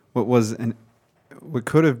sudden, what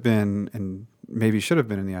could have been and maybe should have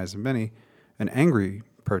been in the eyes of many, an angry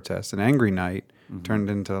protest, an angry night, turned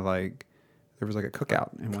into like there was like a cookout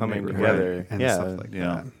and coming together and stuff like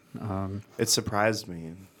that. It surprised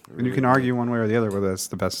me. And you can argue one way or the other whether that's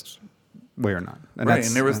the best way or not. And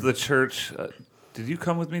there was the church. Did you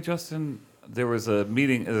come with me, Justin? There was a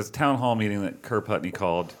meeting, a town hall meeting that Kerr Putney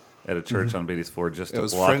called at a church on Beatty's Ford just a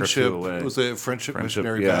block or two away. It was a Friendship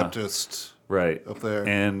Missionary Baptist up there.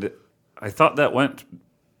 And I thought that went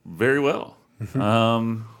very well.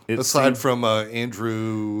 Aside from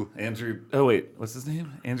Andrew... Oh, wait. What's his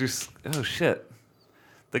name? Andrew... Oh, shit.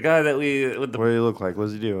 The guy that we... What do you look like? What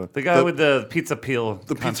does he do? The guy with the pizza peel.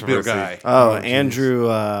 The pizza peel guy. Oh,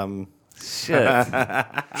 Andrew... Shit.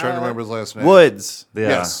 Trying to remember his last name. Woods. Yeah.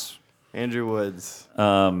 Yes. Andrew Woods.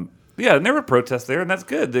 Yeah, and there were protests there, and that's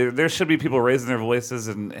good. There should be people raising their voices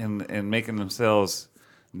and making themselves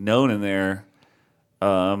known in there.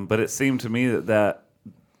 But it seemed to me that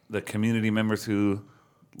the community members who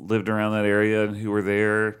lived around that area and who were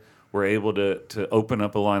there were able to open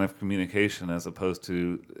up a line of communication as opposed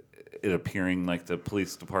to it appearing like the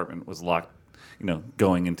police department was locked,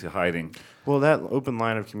 going into hiding. Well, that open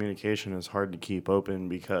line of communication is hard to keep open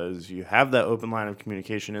because you have that open line of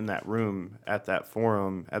communication in that room, at that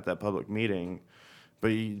forum, at that public meeting, but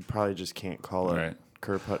you probably just can't call it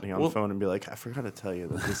Kurt Putney on the phone and be like, I forgot to tell you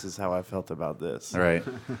that this is how I felt about this. Right.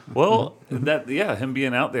 Well, him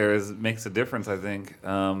being out there makes a difference, I think.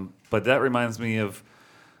 But that reminds me of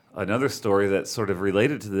another story that's sort of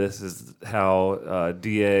related to this is how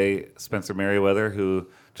DA Spencer Merriweather, who,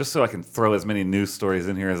 just so I can throw as many news stories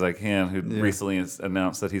in here as I can, who recently has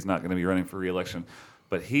announced that he's not going to be running for re-election.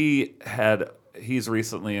 But he's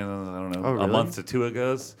recently, I don't know, a month to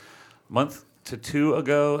two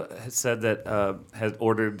ago, has said that has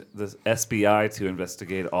ordered the SBI to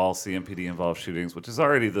investigate all CMPD involved shootings, which is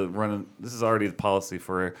already this is already the policy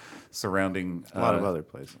for surrounding a lot of other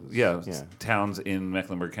places. Towns in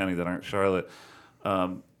Mecklenburg County that aren't Charlotte.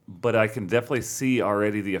 But I can definitely see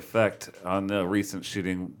already the effect on the recent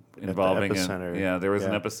shooting involving there was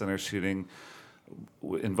an epicenter shooting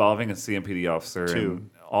involving a CMPD officer. And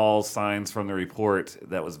all signs from the report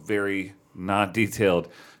that was very not detailed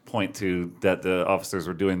point to that the officers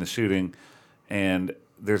were doing the shooting, and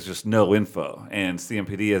there's just no info. And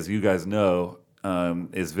CMPD, as you guys know,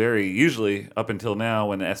 is very usually up until now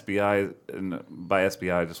when the SBI, and by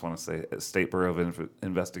SBI I just want to say State Bureau of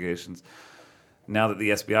Investigations. Now that the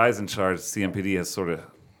SBI is in charge, CMPD has sort of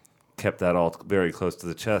kept that all very close to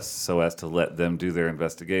the chest so as to let them do their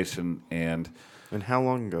investigation. And how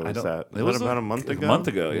long ago was that? It was about a month ago. A month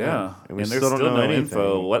ago, yeah. And there's still no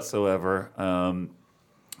info whatsoever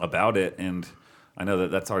about it. And I know that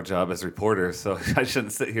that's our job as reporters, so I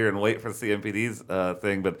shouldn't sit here and wait for CMPD's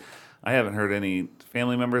thing. But I haven't heard any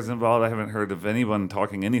family members involved. I haven't heard of anyone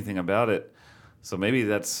talking anything about it. So maybe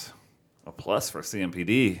that's a plus for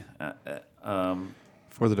CMPD.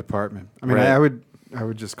 For the department. I mean, I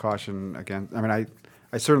would just caution against. I mean,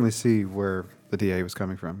 I certainly see where the DA was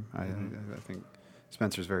coming from. I think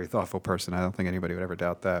Spencer's a very thoughtful person. I don't think anybody would ever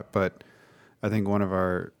doubt that. But I think one of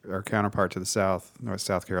our counterpart to the south,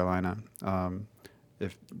 South Carolina,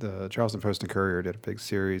 if the Charleston Post and Courier did a big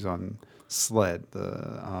series on SLED,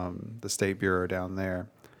 the state bureau down there,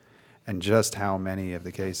 and just how many of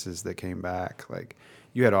the cases that came back, like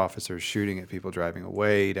you had officers shooting at people driving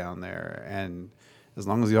away down there, and as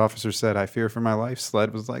long as the officer said, "I fear for my life,"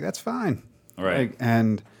 SLED was like, "That's fine." Right. Like,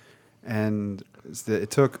 and it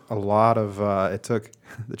took a lot of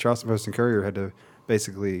the Charleston Post and Courier had to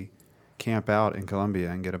basically camp out in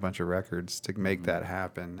Columbia and get a bunch of records to make that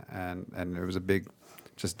happen, and it was a big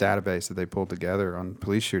just database that they pulled together on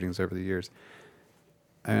police shootings over the years.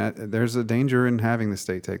 And there's a danger in having the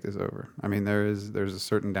state take this over. I mean, there's a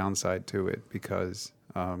certain downside to it because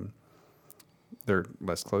they're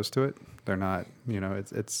less close to it. They're not,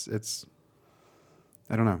 it's.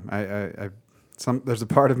 I don't know. There's a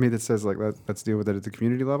part of me that says like let's deal with it at the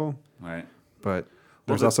community level. Right. But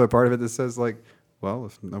there's also a part of it that says like, well,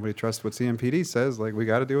 if nobody trusts what CMPD says, like we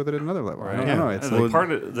got to deal with it at another level. Right. I don't know. It's like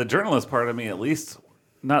part of the journalist part of me, at least.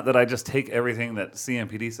 Not that I just take everything that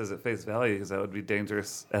CMPD says at face value, because that would be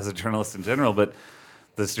dangerous as a journalist in general. But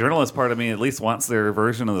this journalist part of me at least wants their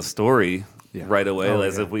version of the story right away,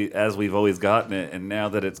 as we've always gotten it. And now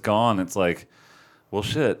that it's gone, it's like, well,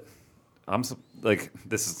 shit. This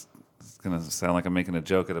is gonna sound like I'm making a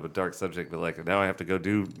joke out of a dark subject, but like now I have to go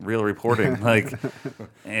do real reporting.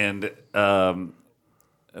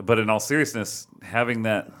 But in all seriousness, having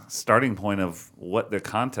that starting point of what the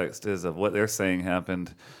context is of what they're saying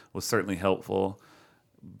happened was certainly helpful.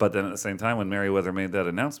 But then at the same time, when Merriweather made that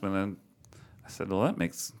announcement, I said, "Well, that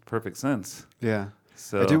makes perfect sense." Yeah.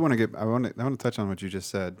 So I do want to I want to touch on what you just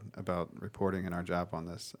said about reporting and our job on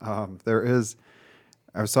this.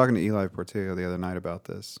 I was talking to Eli Portillo the other night about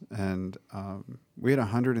this, and we had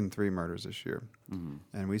 103 murders this year,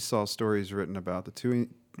 and we saw stories written about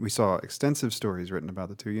we saw extensive stories written about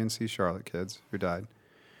the two UNC Charlotte kids who died,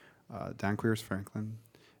 Dan Queers Franklin,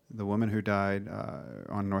 the woman who died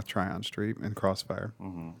on North Tryon Street in Crossfire.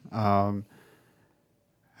 How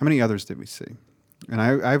many others did we see? And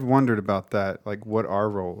I've wondered about that, like what our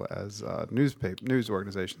role as news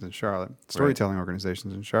organizations in Charlotte, storytelling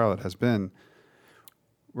organizations in Charlotte has been.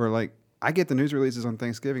 We're like, I get the news releases on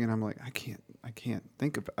Thanksgiving, and I'm like, I can't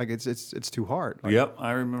think of it. It's too hard. Like, yep,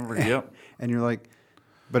 I remember. Yep. And you're like,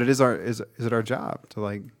 but is it our job to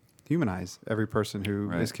like humanize every person who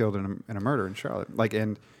is killed in a murder in Charlotte? Like,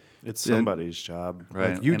 and It's somebody's job.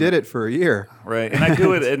 Right. Like, you did it for a year. Right. And I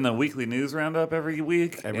do it in the weekly news roundup every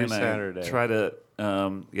week. Every Saturday. I try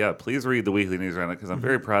to, please read the weekly news roundup because I'm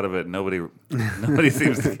very proud of it. Nobody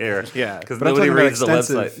seems to care. Yeah. Because But I'm nobody talking about reads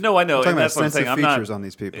the website. No, I know. I'm talking And about that's what I'm saying. extensive I'm features not, on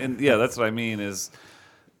these people. And yeah, that's what I mean is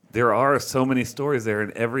there are so many stories there,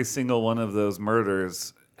 and every single one of those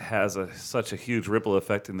murders has such a huge ripple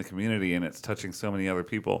effect in the community, and it's touching so many other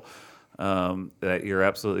people that you're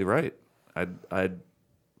absolutely right. And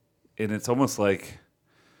it's almost like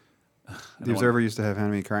The Observer used to have how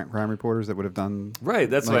many crime reporters that would have done. right.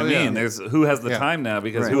 That's what I mean. yeah. There's who has the time now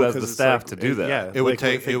because Right. who has the 'Cause it's staff like- to do that. Yeah, It would like,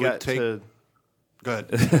 take. if It would got take. to- Go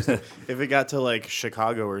ahead. If it got to like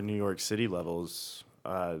Chicago or New York City levels,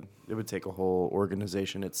 it would take a whole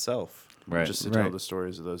organization itself Right. just to tell Right. the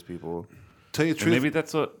stories of those people. Tell you the And truth. maybe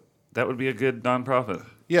that would be a good nonprofit.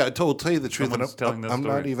 Yeah, tell you the truth. Someone's telling I'm, those I'm not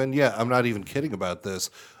stories. even. Yeah, I'm not even kidding about this.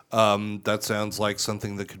 That sounds like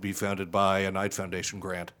something that could be founded by a Knight Foundation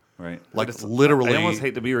grant. Right. Like, I just- literally- I almost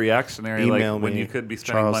hate to be reactionary. Email like me. when you could be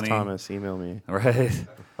spending Charles money. Thomas, email me. Right.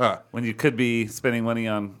 Ah. When you could be spending money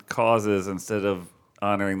on causes instead of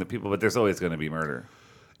honoring the people, but there's always going to be murder.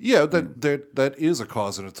 Yeah, that is a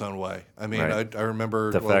cause in its own way. I mean, Right. I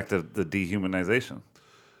remember The fact of the dehumanization.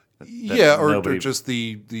 yeah, or nobody- just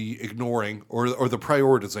the ignoring or the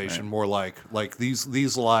prioritization, more like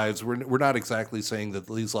these lives. We're not exactly saying that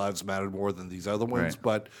these lives matter more than these other ones, Right.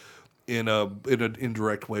 but in an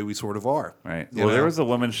indirect way, we sort of are. Right. You Well, know? there was a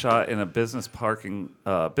woman shot in a business park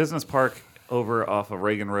over off of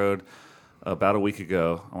Reagan Road about a week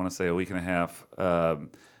ago. I want to say a week and a half.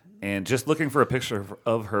 And just looking for a picture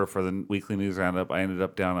of her for the weekly news roundup, I ended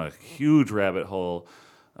up down a huge rabbit hole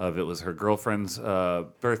of it was her girlfriend's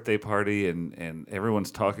birthday party, and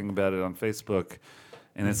everyone's talking about it on Facebook.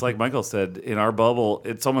 And it's like Michael said, in our bubble,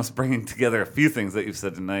 it's almost bringing together a few things that you've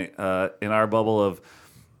said tonight. In our bubble of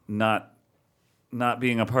not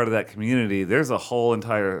being a part of that community, there's a whole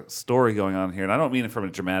entire story going on here. And I don't mean it from a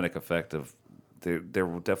dramatic effect of there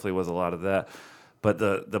definitely was a lot of that. But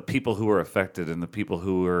the people who were affected and the people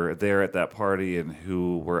who were there at that party and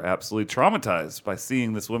who were absolutely traumatized by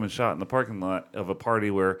seeing this woman shot in the parking lot of a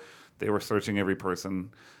party where they were searching every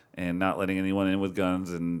person and not letting anyone in with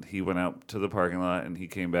guns. And he went out to the parking lot and he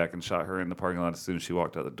came back and shot her in the parking lot as soon as she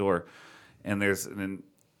walked out the door. And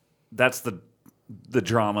that's the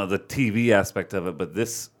drama, the TV aspect of it. But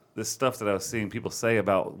this stuff that I was seeing people say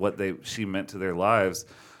about what she meant to their lives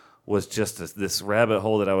was just this rabbit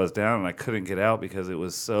hole that I was down and I couldn't get out because it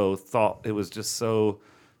was just so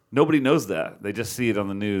nobody knows that. They just see it on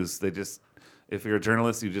the news. If you're a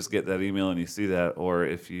journalist, you just get that email and you see that, or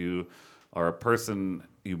if you are a person,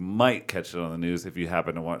 you might catch it on the news if you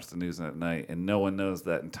happen to watch the news at night, and no one knows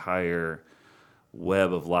that entire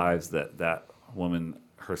web of lives that woman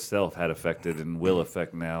herself had affected and will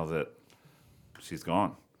affect now that she's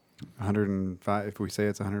gone. 105. If we say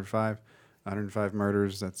it's 105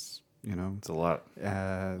 murders, that's, It's a lot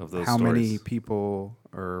of those how many stories. people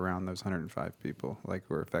are around those 105 people like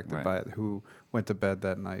were affected Right. by it, who went to bed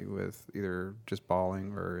that night with either just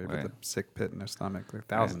bawling or with Right. a sick pit in their stomach. There are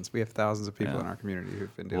thousands. Right. We have thousands of people Yeah. in our community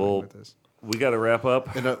who've been dealing Well, with this. we got to wrap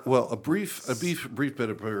up. And a brief bit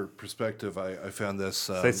of perspective. I found this.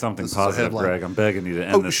 Say something this is a positive, headline. Greg. I'm begging you to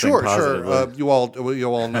end Oh, this sure, thing positively. sure.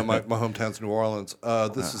 You all know my hometown's New Orleans.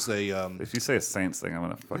 This is a. If you say a Saints thing, I'm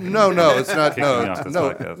gonna fucking No, it's not. Kick me off this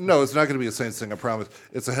podcast. No, it's not going to be a Saints thing. I promise.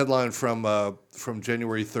 It's a headline from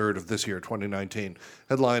January 3rd of this year, 2019.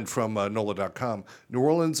 Headline from NOLA.com. New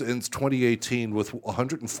Orleans ends 2018 with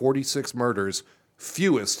 146 murders,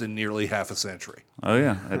 fewest in nearly half a century. Oh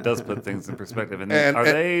yeah, it does put things in perspective. And, And- are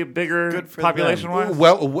and- they bigger Good for population wise?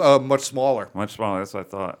 Well, much smaller. Much smaller. That's what I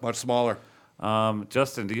thought. Much smaller.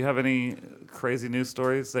 Justin, do you have any crazy news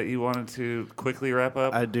stories that you wanted to quickly wrap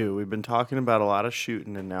up? I do. We've been talking about a lot of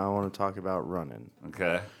shooting, and now I want to talk about running.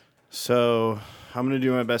 Okay. So I'm going to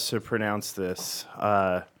do my best to pronounce this.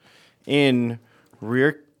 In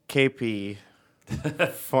Rear KP,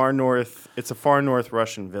 far north. It's a far north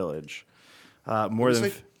Russian village. More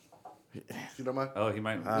than. If you don't mind. Oh, he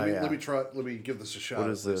might. yeah. Let me try. Let me give this a shot. What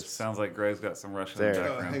is this? Sounds like Greg's got some Russian There.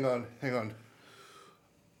 background. Hang on.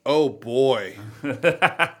 Oh boy.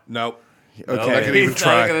 Nope. Okay. I can even He's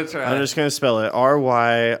try. not gonna try. I'm just going to spell it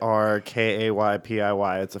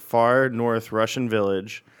RYRKAYPIY. It's a far north Russian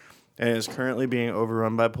village, and is currently being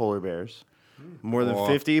overrun by polar bears. More than Aw.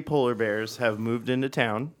 50 polar bears have moved into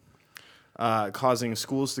town, causing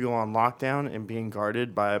schools to go on lockdown and being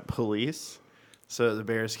guarded by police so that the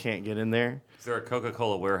bears can't get in there. Is there a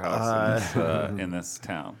Coca-Cola warehouse in this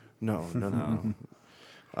town? No.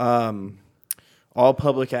 All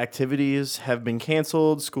public activities have been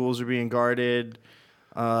canceled. Schools are being guarded.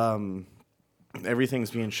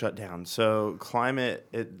 Everything's being shut down. So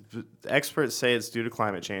experts say it's due to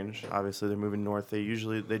climate change. Obviously, they're moving north. They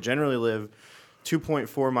generally live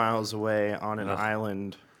 2.4 miles away on an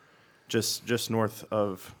island just north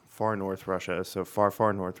of far north Russia. So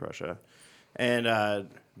far north Russia. And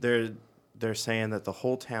they're saying that the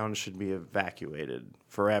whole town should be evacuated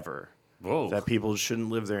forever. Whoa. That people shouldn't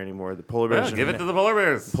live there anymore. The polar bears. Give it to the polar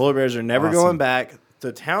bears. Polar bears are never going back.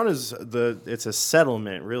 The town it's a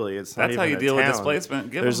settlement, really. It's not That's even how you a deal town. with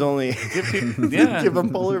displacement. Give them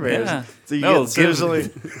polar bears. Yeah. So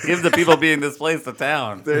Give the people being displaced a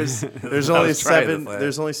town. There's only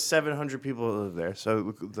 700 people that live there.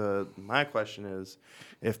 So my question is,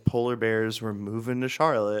 if polar bears were moving to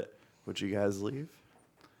Charlotte, would you guys leave?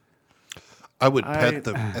 I would pet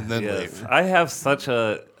them and then leave. I have such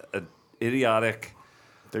a idiotic.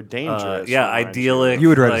 They're dangerous. Idyllic. You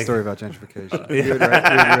would write a story about gentrification. You would write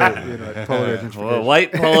polar bear gentrification. Well,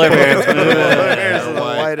 white polar bears. Polar bears are the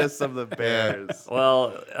whitest of the bears.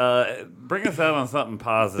 Well, bring us out on something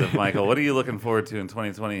positive, Michael. What are you looking forward to in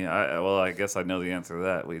 2020? I guess I know the answer to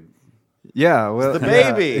that. The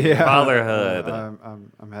baby. Yeah. Fatherhood.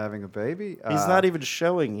 I'm having a baby. He's not even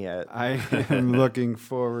showing yet. I am looking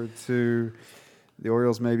forward to the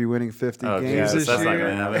Orioles maybe winning 50 games this that's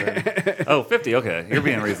year. not going to happen. 50. Okay, you're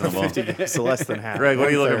being reasonable. 50, so less than half. Greg, what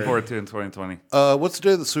are you looking forward to in 2020? What's the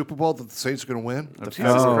day of the Super Bowl that the Saints are going to win?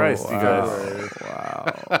 Jesus Christ, you guys.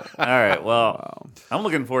 Wow. All right, well, I'm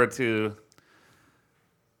looking forward to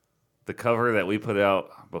the cover that we put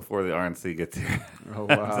out before the RNC gets here. Oh,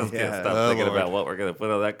 wow. Just can't stop thinking about what we're going to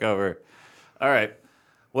put on that cover. All right.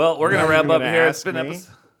 Well, we're going to wrap up here. It's been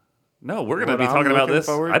No, we're going to be talking about this.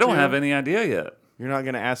 I don't have any idea yet. You're not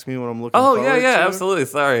going to ask me what I'm looking forward to? Oh, yeah, absolutely.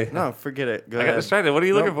 Sorry. No, forget it. I got distracted. What are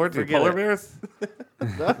you looking forward to? Polar bears?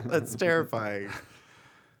 No, that's terrifying.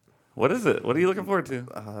 What is it? What are you looking forward to?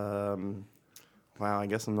 Wow, I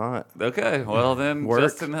guess I'm not. Okay, well then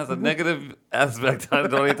Justin has a negative aspect on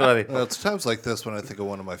 2020. Well, it's times like this when I think of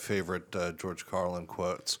one of my favorite George Carlin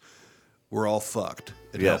quotes. We're all fucked.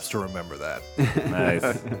 It helps to remember that. Nice.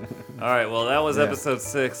 All right, well, that was episode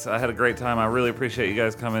 6. I had a great time. I really appreciate you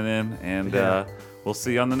guys coming in, and we'll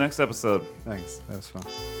see you on the next episode. Thanks. That was fun.